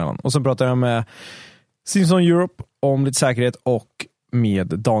möjligt däremellan. Och så pratar jag med Simpson Europe om lite säkerhet och med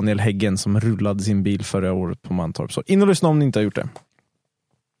Daniel Häggen som rullade sin bil förra året på Mantorp. Så in och lyssna om ni inte har gjort det.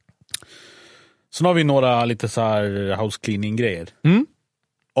 Så har vi några lite så här house cleaning grejer.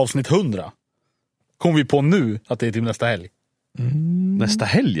 Avsnitt 100 kom vi på nu att det är till nästa helg. Nästa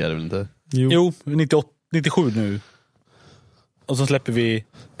helg är det väl inte? Jo 97 nu. Och så släpper vi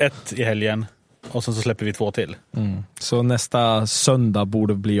 1 i helgen. Och sen så släpper vi 2 till. Så nästa söndag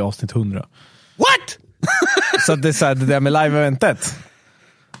borde bli avsnitt 100. What? Så det är så här, det där med live-eventet.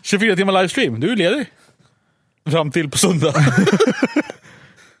 24 timmar livestream, du är ledig. Fram till på söndag.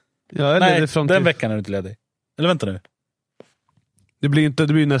 Jag är Nej, ledig fram till... den veckan är du inte ledig. Eller vänta nu. Det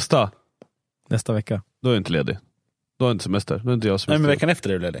blir nästa vecka. Då är jag inte ledig. Då har jag inte semester. Då är inte jag semester. Nej, men veckan efter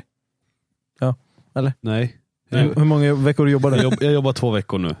är du ledig. Ja, eller? Nej. Hur många veckor jobbar du? Jag jobbar 2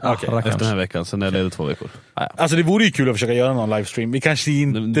 veckor nu. Okay. Efter den här veckan, sen är jag ledig 2 veckor. Alltså det vore ju kul att försöka göra någon livestream. Vi kanske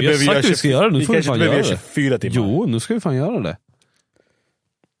inte behöver göra 24 timmar. Jo, nu ska vi fan göra det.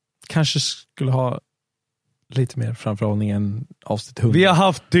 Kanske skulle ha lite mer framförhållning än avsnitt 100. Vi har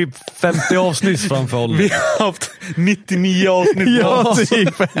haft typ 50 avsnitt framförhållning. Vi har haft 99 avsnitt. Ja,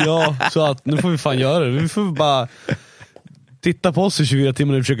 typ. Ja, så att nu får vi fan göra det. Vi får bara titta på oss i 24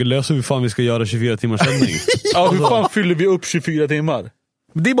 timmar och försöka lösa hur fan vi ska göra 24 timmars sändning. Ja, hur fan fyller vi upp 24 timmar?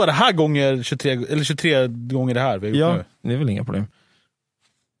 Det är bara det här gånger 23, eller 23 gånger det här vi har gjort nu. Det är väl inga problem.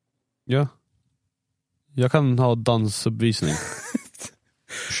 Ja. Jag kan ha dansuppvisning.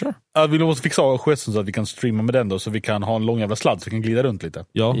 Sure. Vi måste fixa gesten så att vi kan streama med den då, så vi kan ha en lång jävla sladd så vi kan glida runt lite.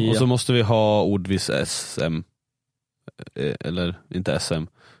 Ja, och så måste vi ha ordvis SM. Eller inte SM.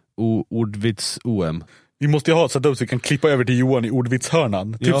 Ordvits OM. Vi måste ju ha ett setup så vi kan klippa över till Johan i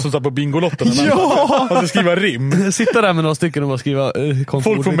ordvitshörnan. Typ som så på Bingolotten. Ja! Och så skriva rim. Sitta där med några stycken och bara skriva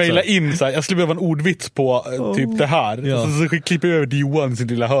folk får mejla in så här, jag skulle behöva en ordvits på typ det här. Ja. Och så klipper jag över till Johan i sin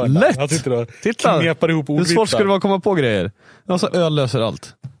lilla hörna. Lätt! Han sitter och knepar ihop ordvitsar. Hur svårt ska det vara att komma på grejer? Alltså öl löser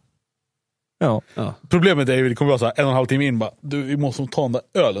allt. Ja. Problemet är ju, det kommer vara så här 1,5 timme in bara, du, vi måste ta den där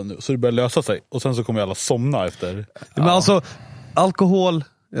ölen nu så det börjar lösa sig. Och sen så kommer alla somna efter. Men alltså, alkohol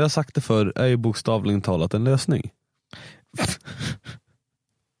jag har sagt det förr, är ju bokstavligen talat en lösning.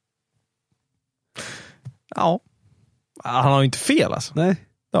 Ja. Han har ju inte fel alltså. Nej.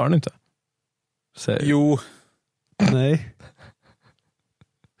 Det har han inte. Jo. Nej.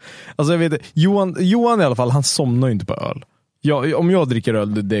 Alltså jag vet Johan i alla fall, han somnar ju inte på öl. Om jag dricker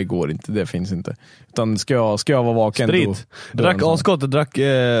öl, det går inte, det finns inte. Utan ska jag vara vaken Sprit. då Drack asgott, drack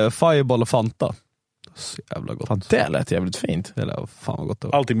Fireball och Fanta. Så jävla gott. Fan, det lät jävligt fint. Eller fan vad gott det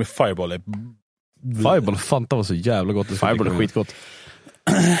var. Allting med Fireball är... Fireball och Fanta var så jävla gott. Fireball är skitgott.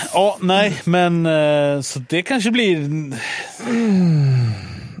 Ja, nej, men så det kanske blir...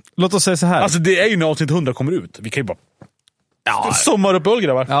 Låt oss säga så här. Alltså det är ju när avsnitt 100 kommer ut. Vi kan ju bara... Sommaruppehåll,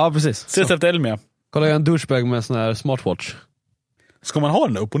 grabbar. Ja, precis. Ses efter Elmia. Kolla, jag har en douchebag med en sån här smartwatch. Ska man ha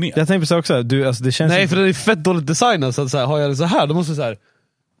den upp och ner? Jag tänkte så också, alltså det känns... Nej, för det är fett dåligt designat. Så att så här, har jag den så här, då måste jag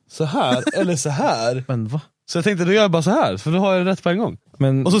så här eller så här. Men va? Så jag tänkte, då gör jag bara så här, för då har jag rätt på en gång.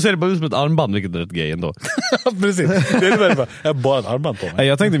 Men... Och så ser det bara ut som ett armband, vilket är rätt gay ändå. Precis, det är väl bara, jag har bara ett armband på mig.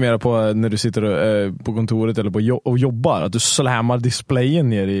 Jag tänkte mer på när du sitter på kontoret eller och jobbar, att du slammar displayen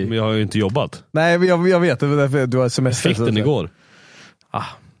ner i... Men jag har ju inte jobbat. Nej, jag vet, det var därför du har semester. Jag fick den igår. Ja.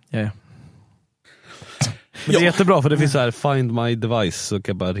 Men det är jättebra, för det finns så här find my device, så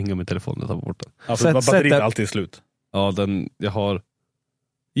kan jag bara ringa min telefon och ta bort den. Alltså batteriet är alltid slut. Ja, jag har...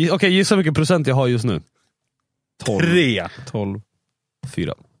 Okej, gissa hur mycket procent jag har just nu. 12.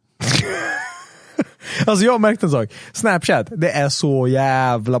 4. Alltså jag har märkt en sak. Snapchat, det är så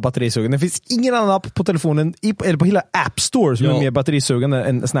jävla batterisugen. Det finns ingen annan app på telefonen eller på hela App Store som är mer batterisugande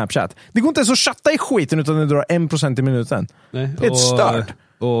än Snapchat. Det går inte ens att chatta i skiten utan det drar 1% i minuten. Nej, det är ett stört.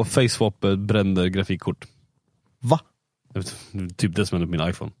 Och FaceSwap bränner grafikkort. Va? Typ det som hände på min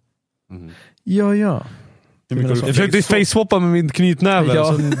iPhone. Mm. Ja. Jag försökte FaceSwappa med min knytnäve.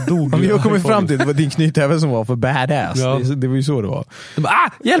 Ja. Dog vi har kommit fram till det var din knytnäve som var för badass. Ja. Det var ju så det var.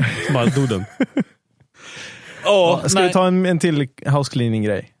 Bara, hjälp! Så bara dog den. Ska vi ta en till house cleaning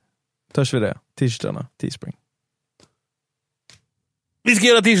grej? Törs vi det? T-shirtarna, Teespring. Vi ska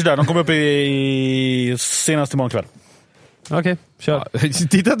göra t-shirtar, de kommer upp i senast imorgon kväll. Okej, kör. Ja,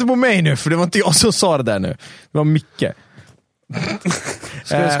 titta inte på mig nu, för det var inte jag som sa det där nu. Det var Micke.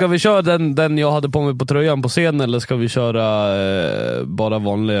 Ska vi köra den jag hade på mig på tröjan på scen, eller ska vi köra bara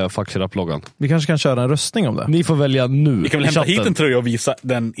vanliga Fuck Shit Up-loggan? Vi kanske kan köra en röstning om det. Ni får välja nu. Vi kan väl hämta hit en tröja och visa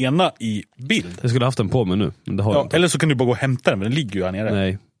den ena i bild. Jag skulle haft den på mig nu, men det har jag inte. Eller så kan du bara gå och hämta den, men den ligger ju här nere.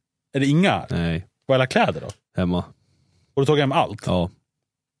 Nej. Är det inga? Nej. Vad är alla kläder då? Hemma. Och du tog hem allt? Ja.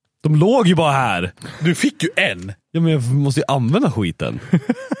 De låg ju bara här. Du fick ju en. Ja, men jag måste ju använda skiten.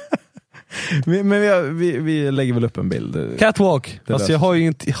 vi lägger väl upp en bild. Catwalk. Alltså jag har ju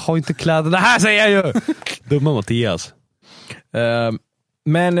inte kläder. Det här säger jag ju! Dumma Mattias.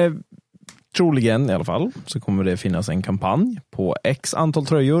 Men troligen i alla fall så kommer det finnas en kampanj på X antal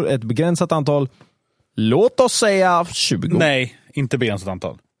tröjor. Ett begränsat antal. Låt oss säga 20. Nej, inte begränsat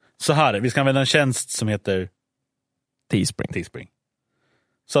antal. Så här, vi ska använda en tjänst som heter Teespring.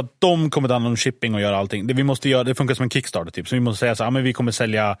 Så att de kommer ta hand om shipping och göra allting. Det vi måste göra, det funkar som en Kickstarter typ. Så vi måste säga så här, men vi kommer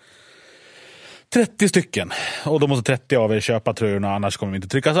sälja 30 stycken. Och då måste 30 av er köpa tröjorna, annars kommer vi inte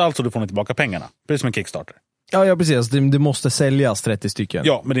tryckas allt, så då får ni tillbaka pengarna. Precis som en Kickstarter. Ja, precis. Det måste säljas 30 stycken.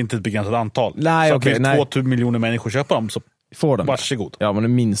 Ja, men det är inte ett begränsat antal. Nej, så okej, att 2 miljoner människor köper dem, så får de. Varsågod. Ja,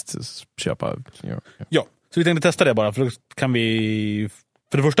 men minst köpa. Ja, så vi tänkte testa det bara, för då kan vi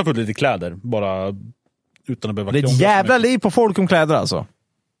för det första få lite kläder, bara utan att behöva. Det är ett jävla liv på folk om kläder alltså.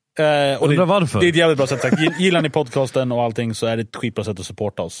 Och undrar varför. Det är ett jävligt bra sätt. Gillar ni podcasten och allting, så är det ett skitbra sätt att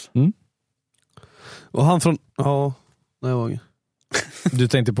supporta oss. Mm. Och han från... Ja, nej, var inget. Du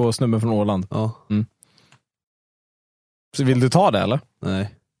tänkte på snubben från Åland? Ja. Mm. Så vill du ta det eller? Nej,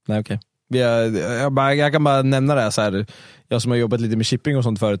 okej. Jag kan bara nämna det så här. Jag som har jobbat lite med shipping och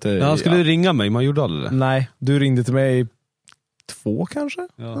sånt förut. Ja, han skulle ringa mig, man gjorde aldrig det. Nej, du ringde till mig 2 kanske?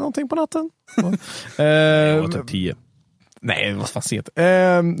 Ja. Någonting på natten. Det var typ 10. Nej, vad fan sent.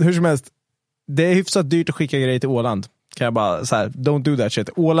 Hur som helst, det är hyfsat dyrt att skicka grejer till Åland. Kan jag bara så här, don't do that shit.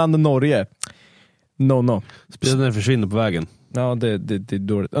 Åland och Norge. No. Speciellt när det försvinner på vägen. Ja, det är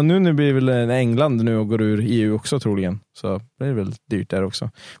dåligt. Och nu blir väl England nu och går ur EU också troligen. Så det är väl dyrt där också.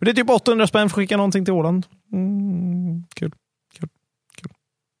 Men det är typ 800 spänn för att skicka någonting till Åland. Kul.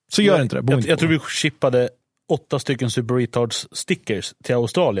 Så gör inte det. Jag tror vi shippade 8 stycken Super Retards stickers till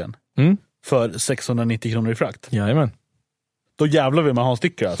Australien. För 690 kronor i frakt. Jajamän. Då jävlar vill man ha en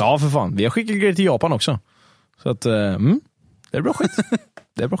sticker alltså. Ja, för fan. Vi har skickat grejer till Japan också. Så att, det är bra skit.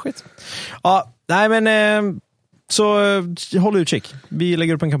 Det är bra skit. Ja, nej men så håll utkik. Vi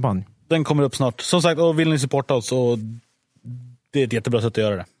lägger upp en kampanj. Den kommer upp snart. Som sagt, och vill ni supporta oss, så Det är ett jättebra sätt att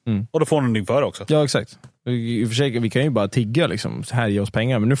göra det. Och då får du någonting för det också. Ja, exakt. I och för sig, vi kan ju bara tigga liksom, här ge oss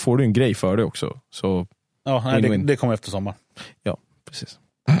pengar, men nu får du en grej för det också. Så ja, nej, det kommer efter sommar. Ja, precis.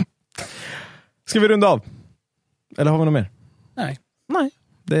 Ska vi runda av? Eller har vi något mer? Nej.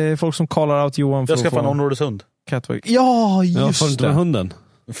 Det är folk som callar out Johan för jag ska få en områdeshund. Ja, just det. Hunden.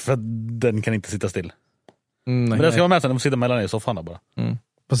 För den kan inte sitta still. Nej, men den ska vara med sen, de sitter mellan i soffan bara.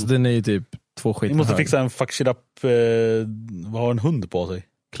 Fast den är ju typ 2 skit. Vi måste fixa en fuck shit up, vad har en hund på sig?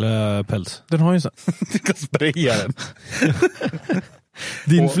 Kläpäls. Den har ju så. Du kan spraya den.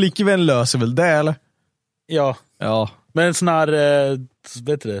 Din flickvän löser väl det, eller? Ja. Men en sån här,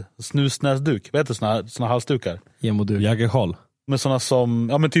 vet du det? Snusnäsduk. Vet du såna halsdukar? Gemoduk. Jägersjal. Men såna som,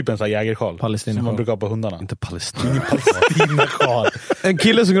 ja men typ en sån här jägersjal. Palestinasjal. Som man brukar ha på hundarna. Inte Palestina. Palestinasjal. En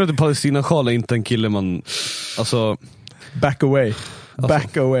kille som går runt i Palestinasjal är inte en kille man... Alltså... Back away.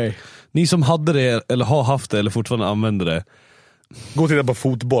 Back away. Ni som hade det, eller har haft det, eller fortfarande använder det. Gå och titta på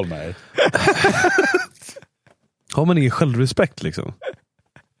fotboll med er. Har man ingen självrespekt liksom?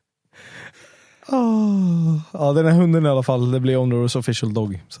 Ja, den här hunden i alla fall. Det blir Onroaders official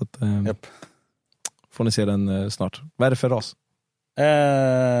dog. Så att, får ni se den snart. Vad är det för ras?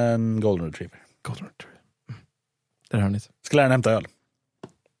 En golden retriever. Det hör ni. Ska lära den hämta öl.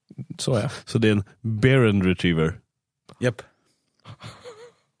 Så ja. Så det är en Baron retriever. Japp.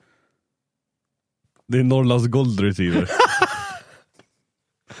 Det är Norrlands gold retriever.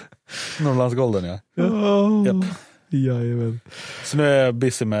 Norrlands golden, ja. Japp. Jajamän. Så nu är jag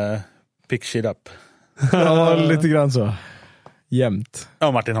busy med pick shit up. Ja, lite grann så. Jämt.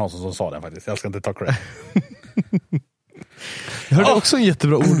 Ja, Martin Hansson som sa den faktiskt. Jag ska inte ta credit. Jag hörde också en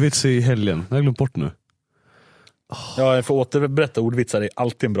jättebra ordvits i helgen. Jag har glömt bort nu. Ja, jag får återberätta ordvitsar. Det är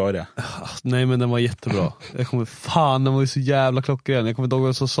alltid en bra idé. Nej, men den var jättebra. Den var ju så jävla klockren. Jag kommer inte ihåg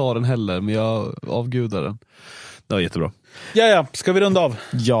vem som sa den heller, men jag avgudar den. Det var jättebra. Ja, ska vi runda av?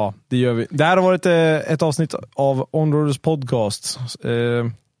 Ja, det gör vi. Det här har varit ett avsnitt av Onroaders podcast.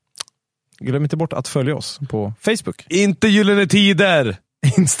 Glöm inte bort att följa oss på Facebook. Inte Gyllene Tider!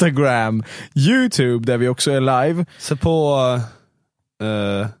 Instagram, YouTube där vi också är live. Se på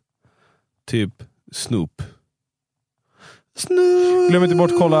typ Snoop. Glöm inte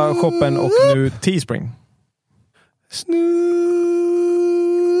bort kolla shoppen och nu Teespring. Snoop.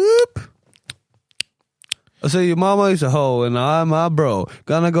 I say your mama is a hoe and I'm a bro.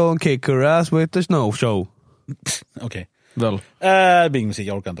 Gonna go and kick her ass with the snow show. Okej. Väl. Big musik,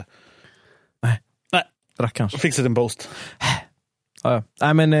 jag orkar inte. Nej. Rackarns. Fixa en post. Ja.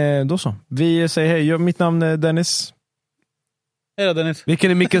 Nej, men då så. Vi säger hej. Mitt namn är Dennis. Hej då, Dennis.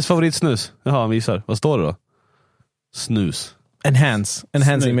 Vilken är Mickes favoritsnus? Jaha, han visar. Vad står det då? Snus.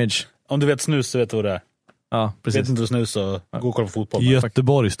 Enhance image. Om du vet snus så vet du vad det är. Ja, precis. Vet inte snus så gå och kolla på fotboll.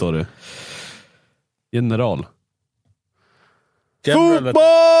 Göteborg står det. General. Fotboll!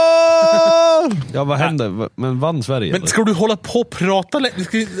 Ja, vad hände? Men vann Sverige? Men ska du hålla på och prata? Vi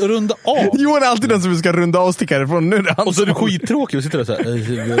ska runda av. Johan är alltid den som ska runda av och sticka härifrån. Nu är det och så är du skittråkig och sitter där så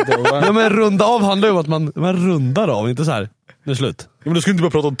här. Ja, men runda av handlar ju om att man rundar av, inte så här. Nu är slut. Ja, men du skulle inte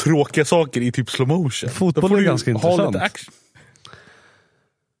bara prata om tråkiga saker i typ slow motion. Fotboll är ganska intressant. Lite action.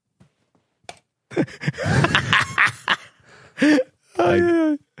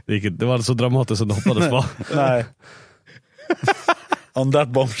 Det var så dramatiskt som det hoppades va? Nej. On that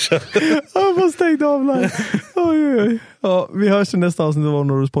bombshell. Jag får stängt av live. Oj. Ja, vi hörs i nästa avsnitt av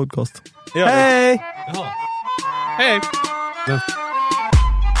Onroaders podcast. Ja, hej! Jaha. Hej! Ja.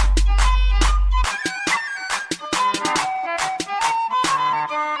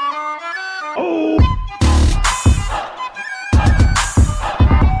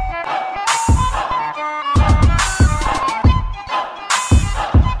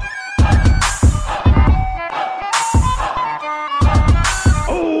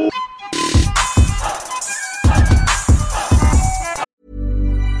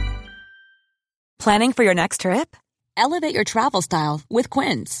 Planning for your next trip? Elevate your travel style with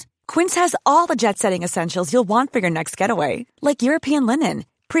Quince. Quince has all the jet-setting essentials you'll want for your next getaway, like European linen,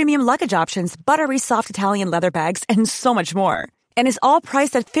 premium luggage options, buttery soft Italian leather bags, and so much more. And is all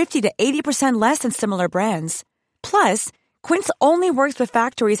priced at 50 to 80% less than similar brands. Plus, Quince only works with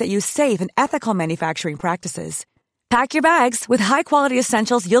factories that use safe and ethical manufacturing practices. Pack your bags with high-quality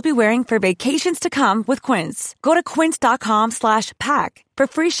essentials you'll be wearing for vacations to come with Quince. Go to quince.com/pack for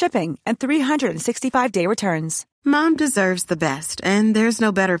free shipping and 365-day returns. Mom deserves the best, and there's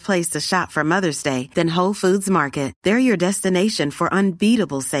no better place to shop for Mother's Day than Whole Foods Market. They're your destination for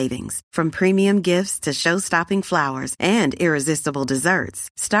unbeatable savings, from premium gifts to show-stopping flowers and irresistible desserts.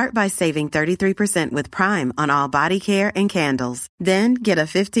 Start by saving 33% with Prime on all body care and candles. Then get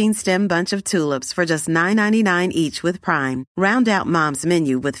a 15-stem bunch of tulips for just $9.99 each with Prime. Round out Mom's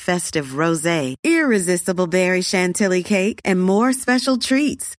menu with festive rosé, irresistible berry chantilly cake, and more special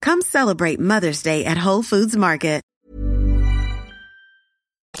treats. Come celebrate Mother's Day at Whole Foods Market.